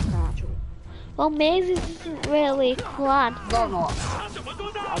mean I can actually? Well, Mazes isn't really a clan.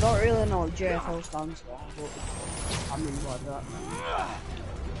 I don't really know what JFO stands for, but I mean like that.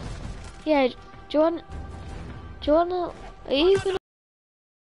 Yeah, do you wanna, are you gonna?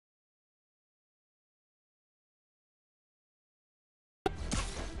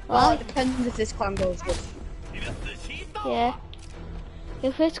 Well, it depends if this clan goes good. Yeah.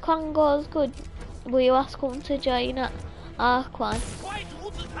 If this clan goes good, will you ask them to join our clan?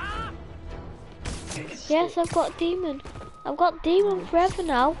 Yes, I've got Demon. I've got Demon forever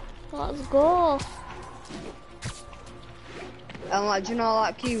now. Let's go. And like, do you know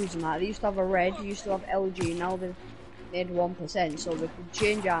like Q's and that? They used to have a red, they used to have LG, now they've made 1%, so we can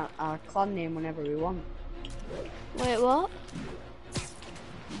change our clan name whenever we want. Wait, what?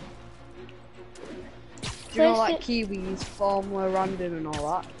 Do you know like Kiwis, Formula, Random and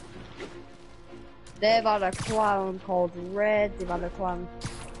all that? They've had a clan called Red, they've had a clan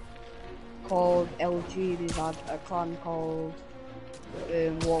called LG, they've had a clan called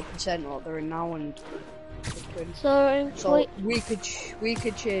 1%, what they're in now, and so we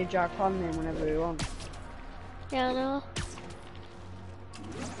could change our clan name whenever we want. Yeah, I know.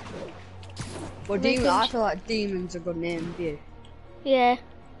 But Demon, I feel like Demon's a good name, do you? Yeah.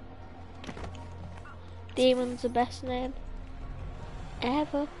 Demon's the best name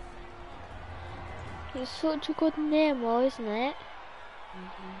ever. It's such a good name, though, isn't it?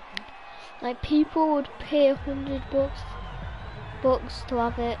 Like people would pay $100 to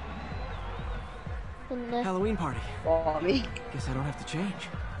have it, wouldn't they? Halloween party. For me. Guess I don't have to change.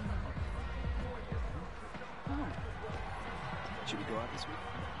 Should we go out this week?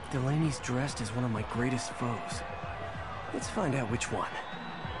 Delaney's dressed as one of my greatest foes. Let's find out which one.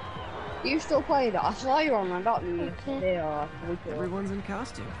 You still play that? I saw you on my dot today or a week ago. Everyone's in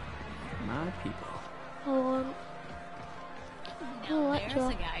costume. My people. There's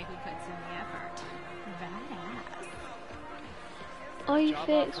a guy who puts in the effort. Badass. Oh, you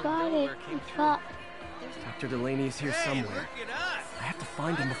fake Spidey. You fat. Dr. Delaney is here somewhere. I have to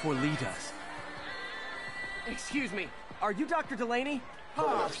find him before Lee does. Excuse me, are you Dr. Delaney?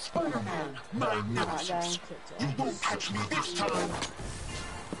 Ah, Spider-Man, my nemesis. You won't catch me this time.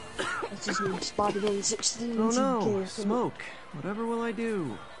 This is me, Spider-Man 16. Oh no, smoke. Whatever will I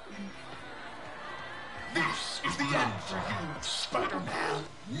do? This is the end for you, Spider-Man.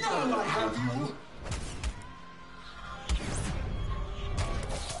 Now I have you.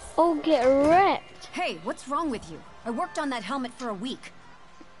 Oh, get wrecked. Hey, what's wrong with you? I worked on that helmet for a week.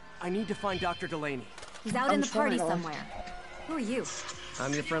 I need to find Dr. Delaney. He's out in the party somewhere. Who are you?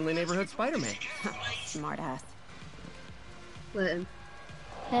 I'm your friendly neighborhood Spider-Man. Smartass. Let him.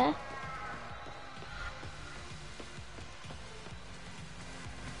 Yeah?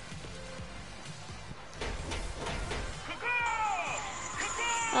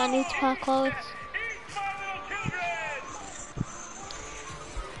 I need to parkour this.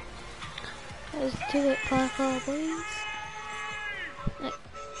 Let's do it, parkour, please.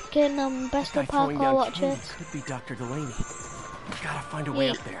 Again, I'm best at parkour watchers. Could be Dr. Delaney. Gotta find a way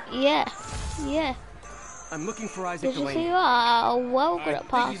up there. Yeah, yeah. I'm looking for Isaac Delaney. Did you see you are well good at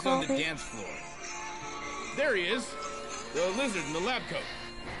parkour? He's on the dance floor. There he is. The lizard in the lab coat.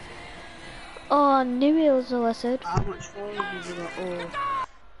 Oh, I knew he was a lizard. How much fun is it? Oh.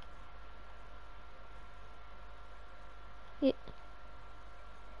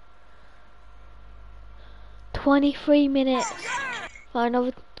 23 minutes for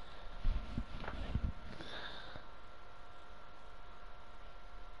another.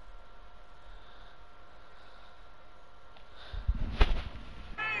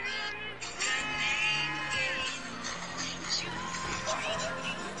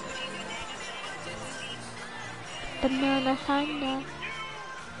 Banana thunder.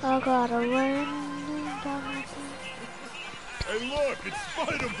 I gotta run down. Hey look, it's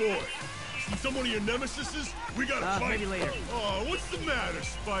Spider-Boy! See some one of your nemesises? We gotta fight. Maybe later. Oh, what's the matter,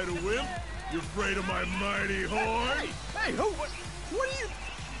 Spider Wimp? You afraid of my mighty horn? Hey, who? What are you?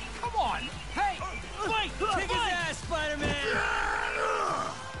 Come on! Hey! Fight! Kick his ass, Spider-Man!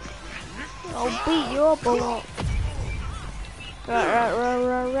 I'll beat you up a lot. Right.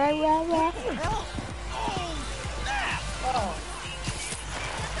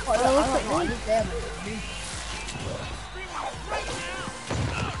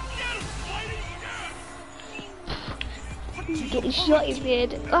 Getting shot in the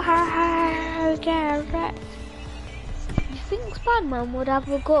head. You think Spiderman would have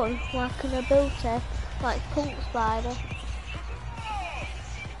a gun like an ability, like Punk Spider?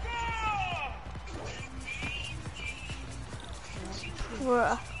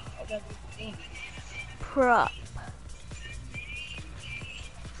 Prop.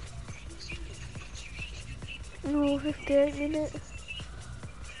 No, 58 minutes.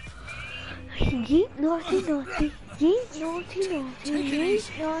 Yeet naughty. Yeet naughty. Yeet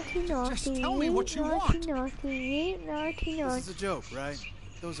naughty. Just tell me what you want. Yeet naughty. This is a joke, right?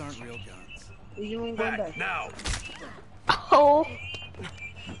 Those aren't real guns. Back now. Oh.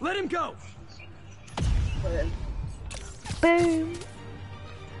 Let him go. Boom.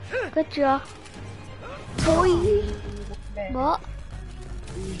 Good job. Boy. What?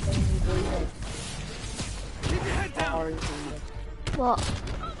 Keep your head down. What?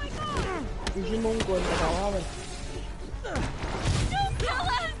 Is your mum going to go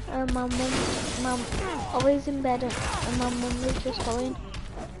my mum always in bed and my mum is just going.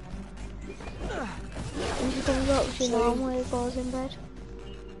 When she comes up, she normally goes in bed.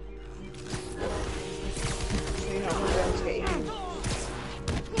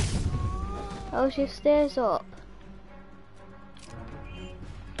 Oh, she stays up.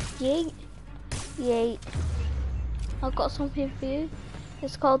 Yeet. I've got something for you.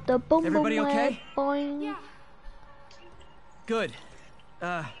 It's called the Bum Everybody Bum okay? Boing. Yeah. Good.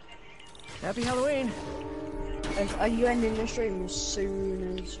 Happy Halloween. Are you ending the stream as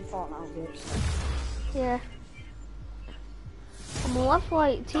soon as you find out this? Yeah. I'm a level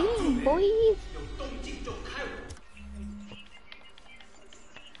 18, boys.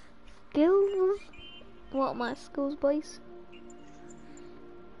 Skills? What are my skills, boys?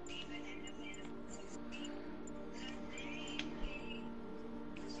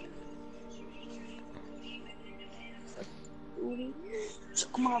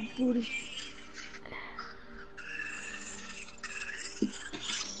 Suck my booty.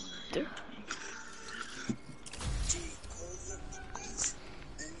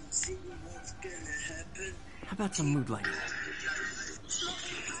 How about some mood lighting?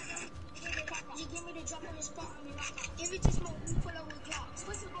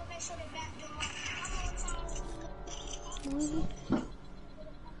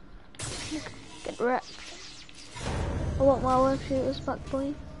 Get wrecked. I want my one shooters back,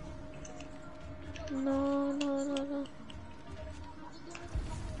 boy. No.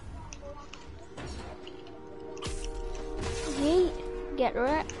 Yeet. Get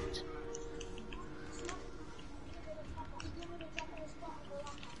wrecked.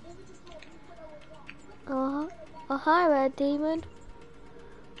 Oh, hi, Red Demon.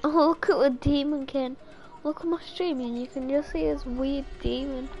 Oh, look at what Demon can. Look at my stream and you can just see this weird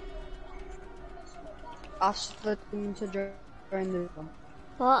demon. Ask for them to join the one.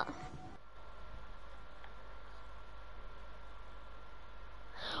 What?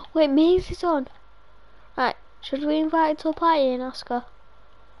 Wait, music's on. Right, should we invite her to a party and ask her?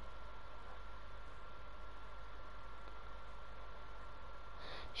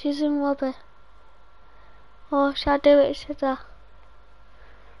 She's in lobby. Oh, shall I do it, should I?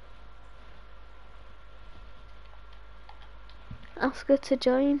 Ask her to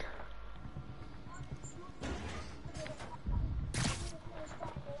join.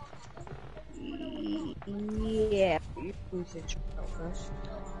 Yeah, you can say first.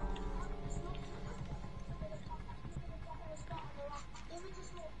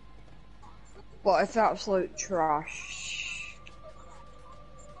 What if absolute trash?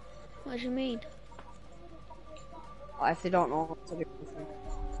 What do you mean? What if they don't know what to do with me?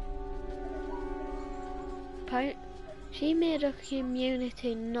 She made a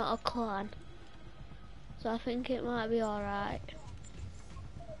community, not a clan. So I think it might be alright.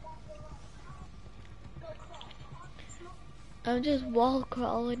 I'm just wall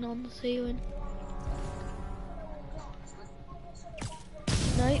crawling on the ceiling.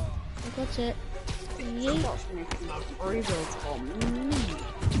 Nope, I got it. Yeet.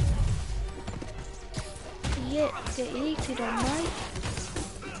 Yeah, get yeeted on, mate.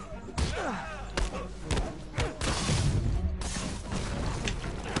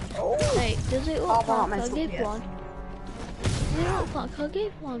 Oh. Hey, Does it look like I give one? Does it look like I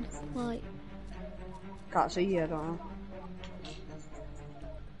give one? Like... Can't see you, I don't know.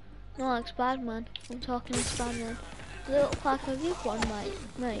 No, like Spiderman. I'm talking to Spiderman. Does it look like I give one, mate?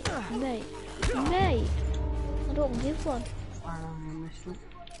 Mate. I don't give one.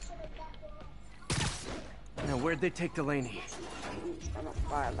 Now, where'd they take Delaney? I don't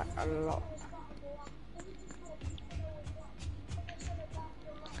buy that a lot.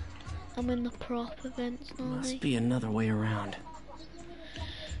 I'm in the prop events now. Must be another way around.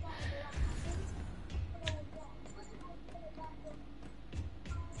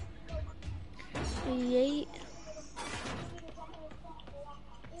 Yeet.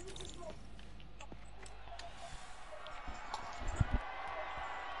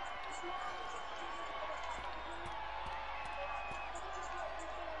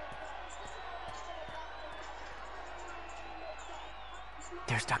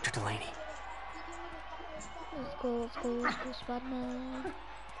 There's Dr. Delaney. Let's go, Spiderman.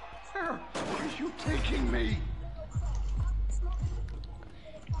 Where are you taking me?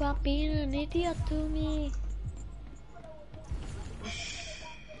 Stop being an idiot to me.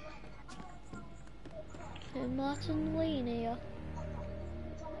 Hey, Martin Lane here.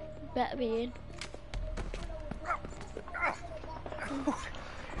 Better be in.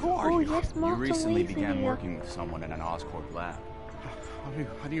 Who are you? Yes, Martin You recently Lee's began here. working with someone in an Oscorp lab.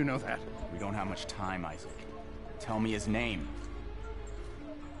 How do you know that? We don't have much time, Isaac. Tell me his name.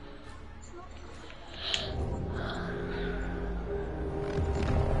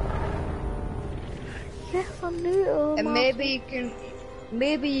 Yes, I knew it. And maybe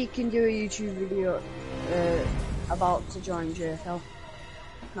you can do a YouTube video about to join JFL.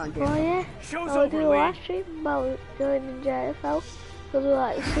 Not JFL. Oh yeah, I'll do a live stream about joining JFL because we're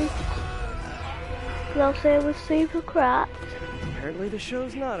like super. Because I'll say we're super cracked. Apparently the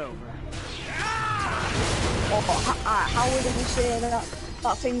show's not over. How would we say that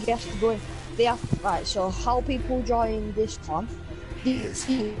thing has to go in? They have, right, so how people join this one?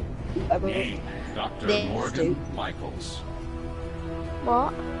 Dr. Morgan Michaels.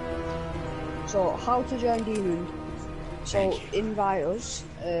 What? So how to join Demon? So invite us,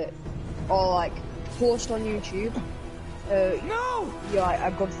 or like post on YouTube. No! You're like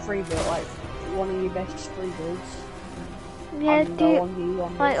a good free build, like one of your best free builds. Yeah, do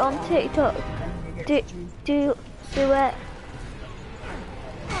like on TikTok. Do it.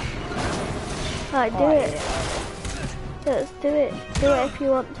 Like do it. Let's do it. Do it if you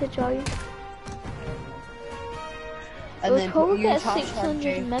want to join. And We'll probably get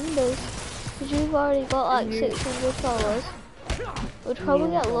 600 members. Because you've already got like 600 followers. We'd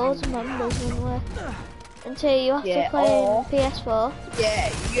probably get loads of members, wouldn't we? Until you have to play in PS4. Yeah,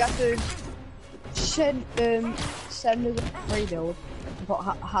 you have to send us a free build, but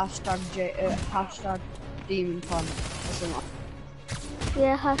hashtag Demon Fan or something.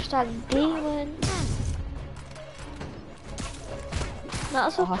 Yeah, hashtag Demon.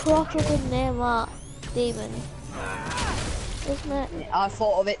 That's a proper good name, that Demon. Isn't it? I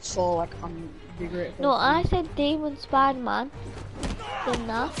thought of it so like I'm be grateful. No, I said Demon Spiderman. Didn't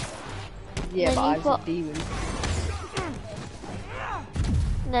I? Yeah, but I said Demon.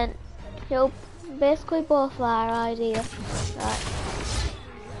 And then he'll basically both our idea. Right.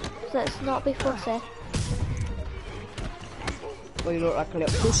 So let's not be fussy. Well, you look like a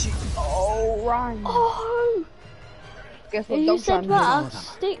little pussy. Oh, Ryan. Oh! Guess what? You said what? I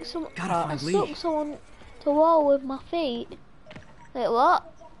stuck someone to the wall with my feet. Wait, what?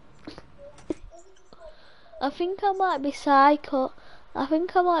 I think I might be psycho. I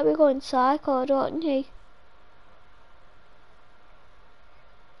think I might be going psycho, don't you?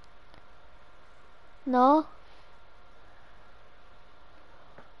 No?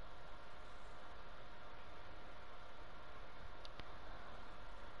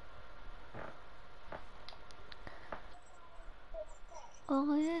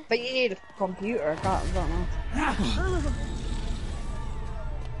 Oh yeah. But you need a computer, I don't know.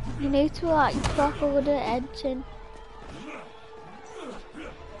 You need to like proper with the editing.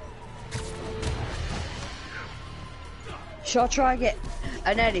 Should I try and get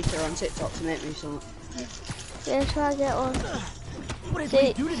an editor on TikTok to make me something? Yeah, try to get one.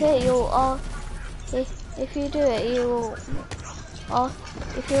 See, you'll, if you do it, you will, or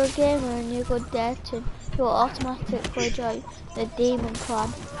if you're a gamer and you're good at editing, you'll automatically join the Demon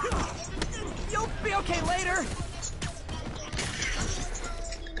Clan. You'll be okay later.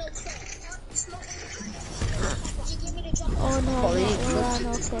 Oh no, I'm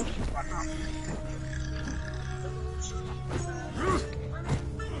okay.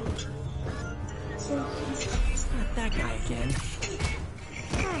 Not that guy again.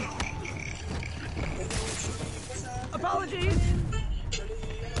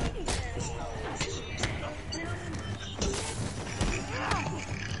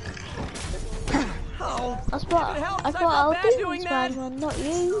 I thought I was doing Spiderman, not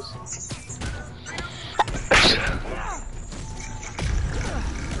you.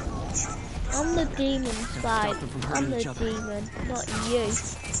 I'm the demon, Spider. I'm the demon, not you.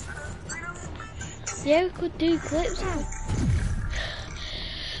 Yeah, we could do clips.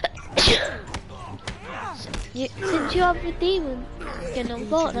 Since you have the demon skin on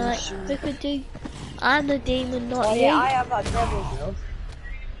Fortnite, we could do. I'm the demon, not you. Yeah, I have that devil build.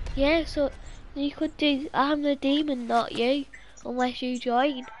 Yeah, so you could do. I'm the demon, not you, unless you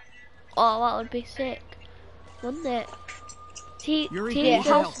join. Oh, that would be sick, wouldn't it? Yeah,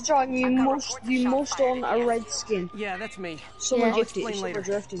 how to join? You must own a red skin. Yeah, that's me. Summer I'll explain later.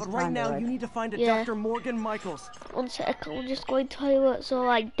 Drift is But right now, you need to find a Dr. Morgan Michaels. One sec, I'm just going to toilet. So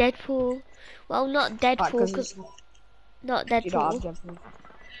like Deadpool. Well, not Deadpool, cause not Deadpool. You don't have Deadpool.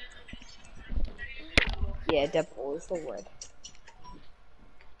 Yeah, Deadpool is the word.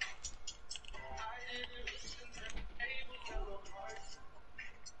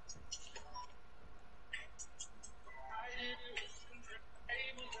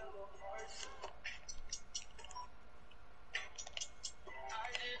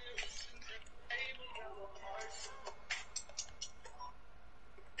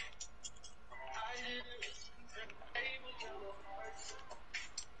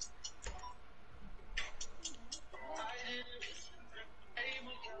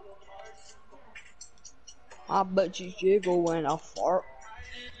 I bet you jiggle when I fart.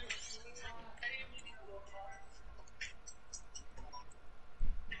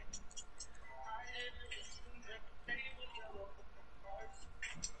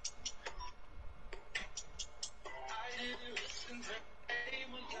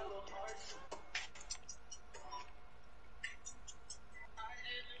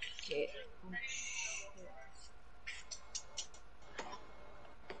 Okay.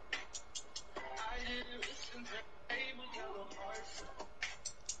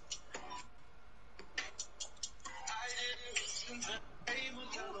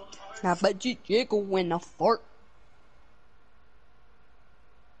 I bet you jiggle when I fart.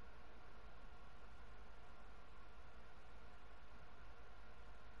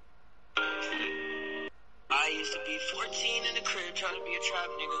 I used to be 14 in the crib trying to be a trap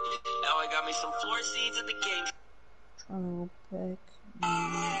nigga. Now I got me some floor seeds at the game. Trying to pick.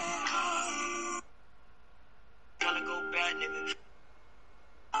 Trying to go bad nigga.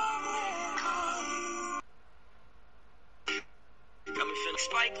 Got me feeling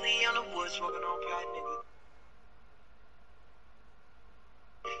Spike Lee on the woods, smoking on bad nigga.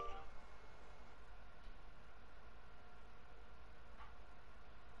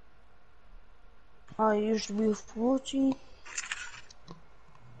 I used to be 14.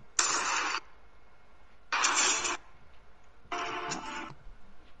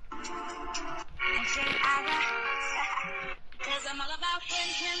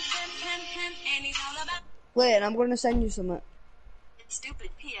 Wait, I'm gonna send you something. Stupid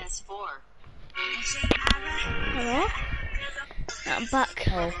PS4. Hello? I'm back.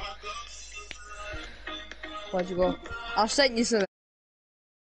 Oh. Where'd you go? I'll send you something.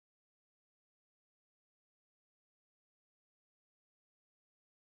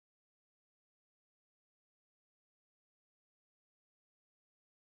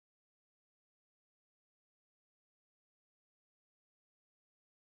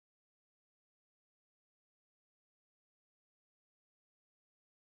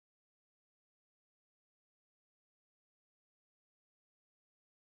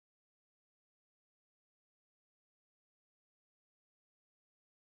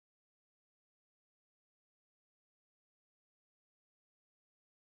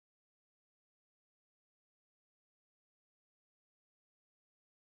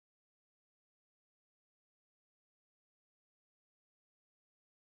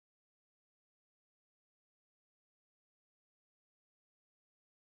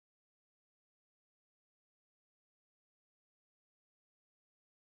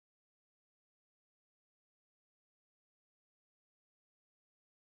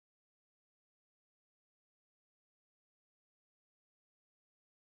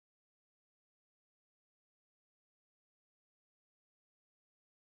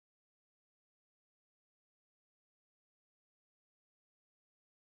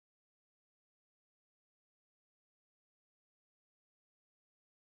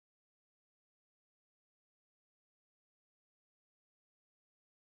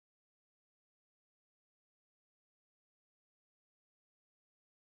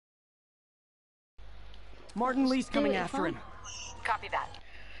 Martin Lee's coming after him. Copy that.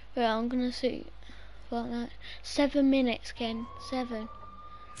 Yeah, I'm gonna see. Well, 7 minutes, Ken. 7.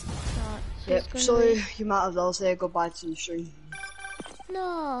 Right. Yep, so you might as well say goodbye to your stream.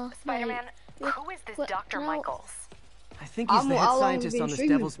 No. Spider-Man, who is this Dr. Michaels? I think he's the head scientist on this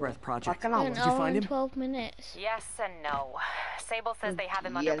Devil's Breath project. An Did you hour find and him? 12 minutes. Yes and no. Sable says they have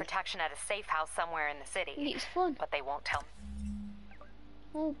him under protection at a safe house somewhere in the city. It's fun. But they won't tell.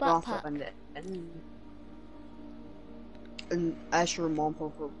 Oh, backpack. And ask your mom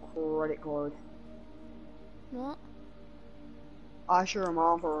for her credit card. What? Ask your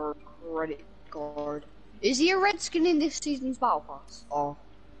mom for her credit card. Is he a Redskin in this season's Battle Pass? Oh.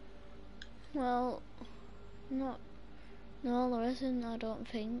 Well, not. No, there isn't, I don't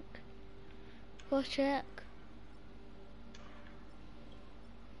think. Go check.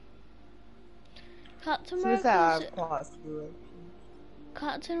 Captain America's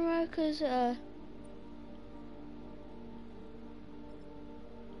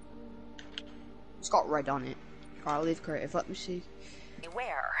It's got red on it. Alright, leave creative, let me see.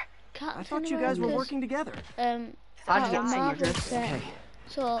 Where? I thought you guys were working together. I didn't see your dress. Okay.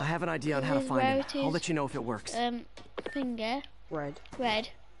 So I have an idea on how to find him. I'll let you know if it works. Finger. Red. Red.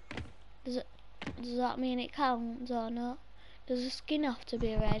 Does that mean it counts or not? Does the skin have to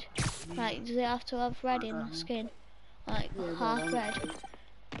be red? Like, does it have to have red in the skin? Like, half red?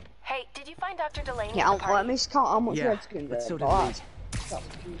 Hey, did you find Dr. Delaney? Yeah, let me count how much red skin but there. so did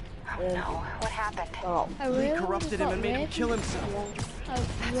we. Oh no, what happened? I really corrupted him and made him kill himself. I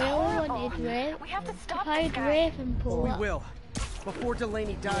really wanted Raven. We have to stop if I had Raven pull We will. Before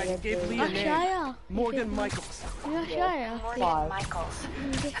Delaney died, he gave Lee a name. Morgan Michaels. You're Shia. Morgan Michaels.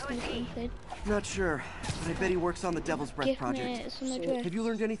 Who is he? Not sure, but I bet he works on the Devil's Breath project. Have you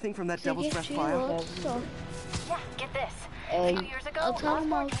learned anything from that Devil's Breath file? Yeah, get this. A few years ago,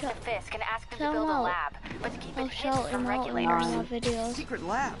 Osborn came to Fisk and asked him to build a lab, but to keep it hidden from regulators. Secret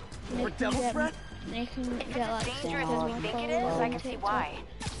lab? For Devil's Breath? If it's as dangerous as we think it is, I can see why.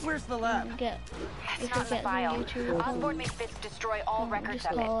 Where's the lab? It's not in the file. Osborn made Fisk destroy all records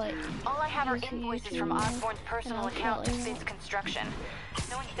of it. All I have are invoices from Osborn's personal account to Fisk Construction.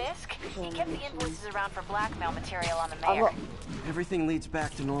 Knowing Fisk, he kept the invoices around for blackmail material on the mayor. Everything leads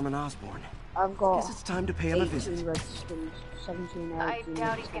back to Norman Osborn. I've got. Guess it's time to pay him a visit. 17 I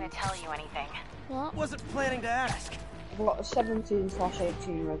doubt he's gonna tell you anything. What? Wasn't planning to ask. I've got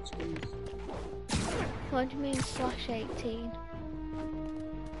 17/18 Redskins. What do you mean /18?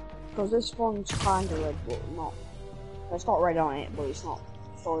 Because this one's kinda red, but not. It's got red on it, but it's not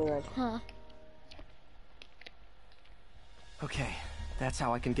fully red. Huh. Okay, that's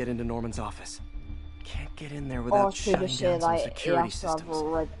how I can get into Norman's office. Can't get in there without shutting down some like, security systems.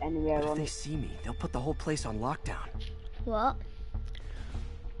 Red anywhere but if on they it. see me, they'll put the whole place on lockdown. What?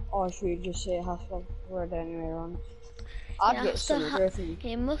 Or should we just say it has to have red anywhere on it? I'd get some drift.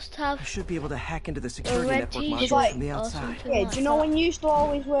 It must have. I should be able to hack into the security network modules like, from the outside. Yeah, do you know when you used to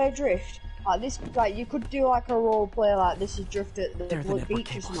always wear drift? Like this, like you could do like a role play like this is drift at the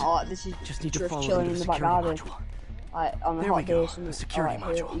beaches and all. Like this is just need to drift follow chilling in the back garden. Like on the hot days and security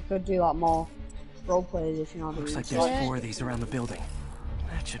module. You could do like more role plays if you know what I mean. Looks like there's 4 of these around the building.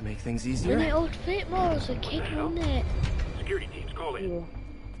 That should make things easier. And it would fit more as a kid, wouldn't it? Security teams, call in. Yeah.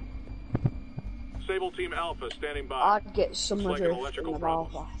 Sable Team Alpha standing by. I'd get some drift in the Battle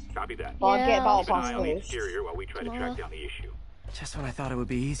Pass. Copy that. Well, I'd get Battle Pass on the first. exterior while we try to track down the issue. Just when I thought it would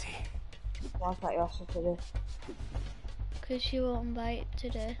be easy. Why can't you ask her today? Because you won't bite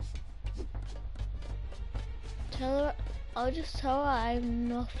today. Tell her. I'll just tell her I have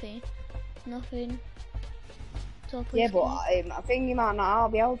nothing. Nothing. So yeah, but I think you might not. I'll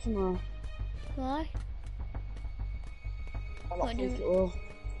be out tomorrow. Why? What do you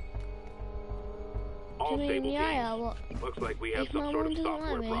All mean? Sable What? Looks like we have If some my sort mum of doesn't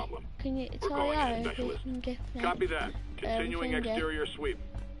software like me, problem. can you We're tell calling in a Yara if you specialist. can give me Copy that. Continuing exterior sweep.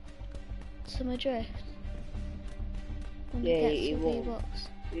 some adrift? Yeah, he won't.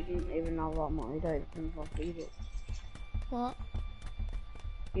 You didn't even have that money. You don't even feed it. What?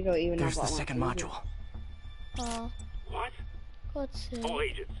 You don't even There's have that the second module. Oh. What? God's sake. All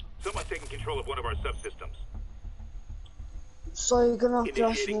agents, someone's taking control of one of our subsystems. So you're gonna have to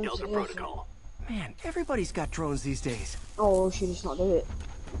ask Initiating them Delta to protocol. Man, everybody's got drones these days. Oh, she just not do it.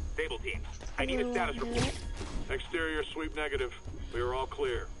 Sable teams, I need a status report. Exterior sweep negative. We are all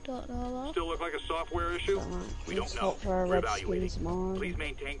clear. Don't know that. Still look like a software issue? We don't know. For We're red evaluating. skins, Please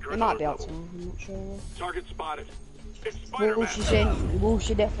maintain it current might be alert out level. tomorrow, I'm not sure. Target spotted. It's What will Spiderman. will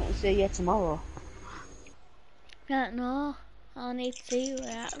she definitely say yeah tomorrow? I don't know. I'll need to see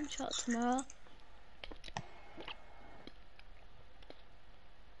where I'm shot tomorrow.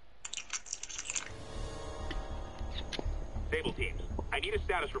 Sable teams, I need a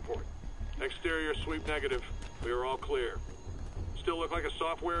status report. Exterior sweep negative. We are all clear. Still look like a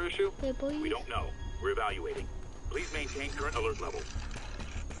software issue? Hey, boy. We don't know. We're evaluating. Please maintain current alert levels.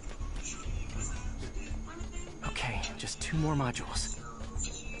 Okay, just 2 more modules.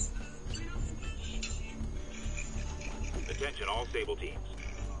 Attention all stable teams.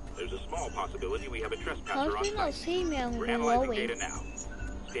 There's a small possibility we have a trespasser How on do you not site. see me? I'm We're analyzing glowing. data now.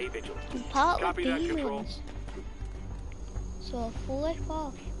 Stay vigilant. I'm part of Copy that, Control. demons. So fully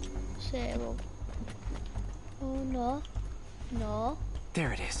off. Zero. Oh no. No.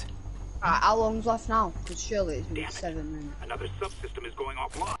 There it is. Alright, how long's left now? Because surely it's been 7 minutes. Another subsystem is going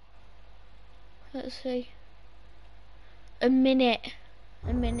offline. Let's see. A minute.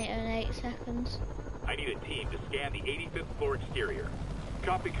 A minute and 8 seconds. I need a team to scan the 85th floor exterior.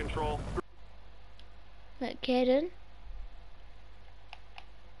 Copy, Control. Right, Caden.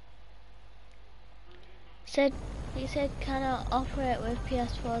 He said cannot operate with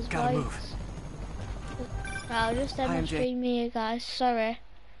PS4's Gotta voice. move. Right, I'll just end the stream here, guys. Sorry.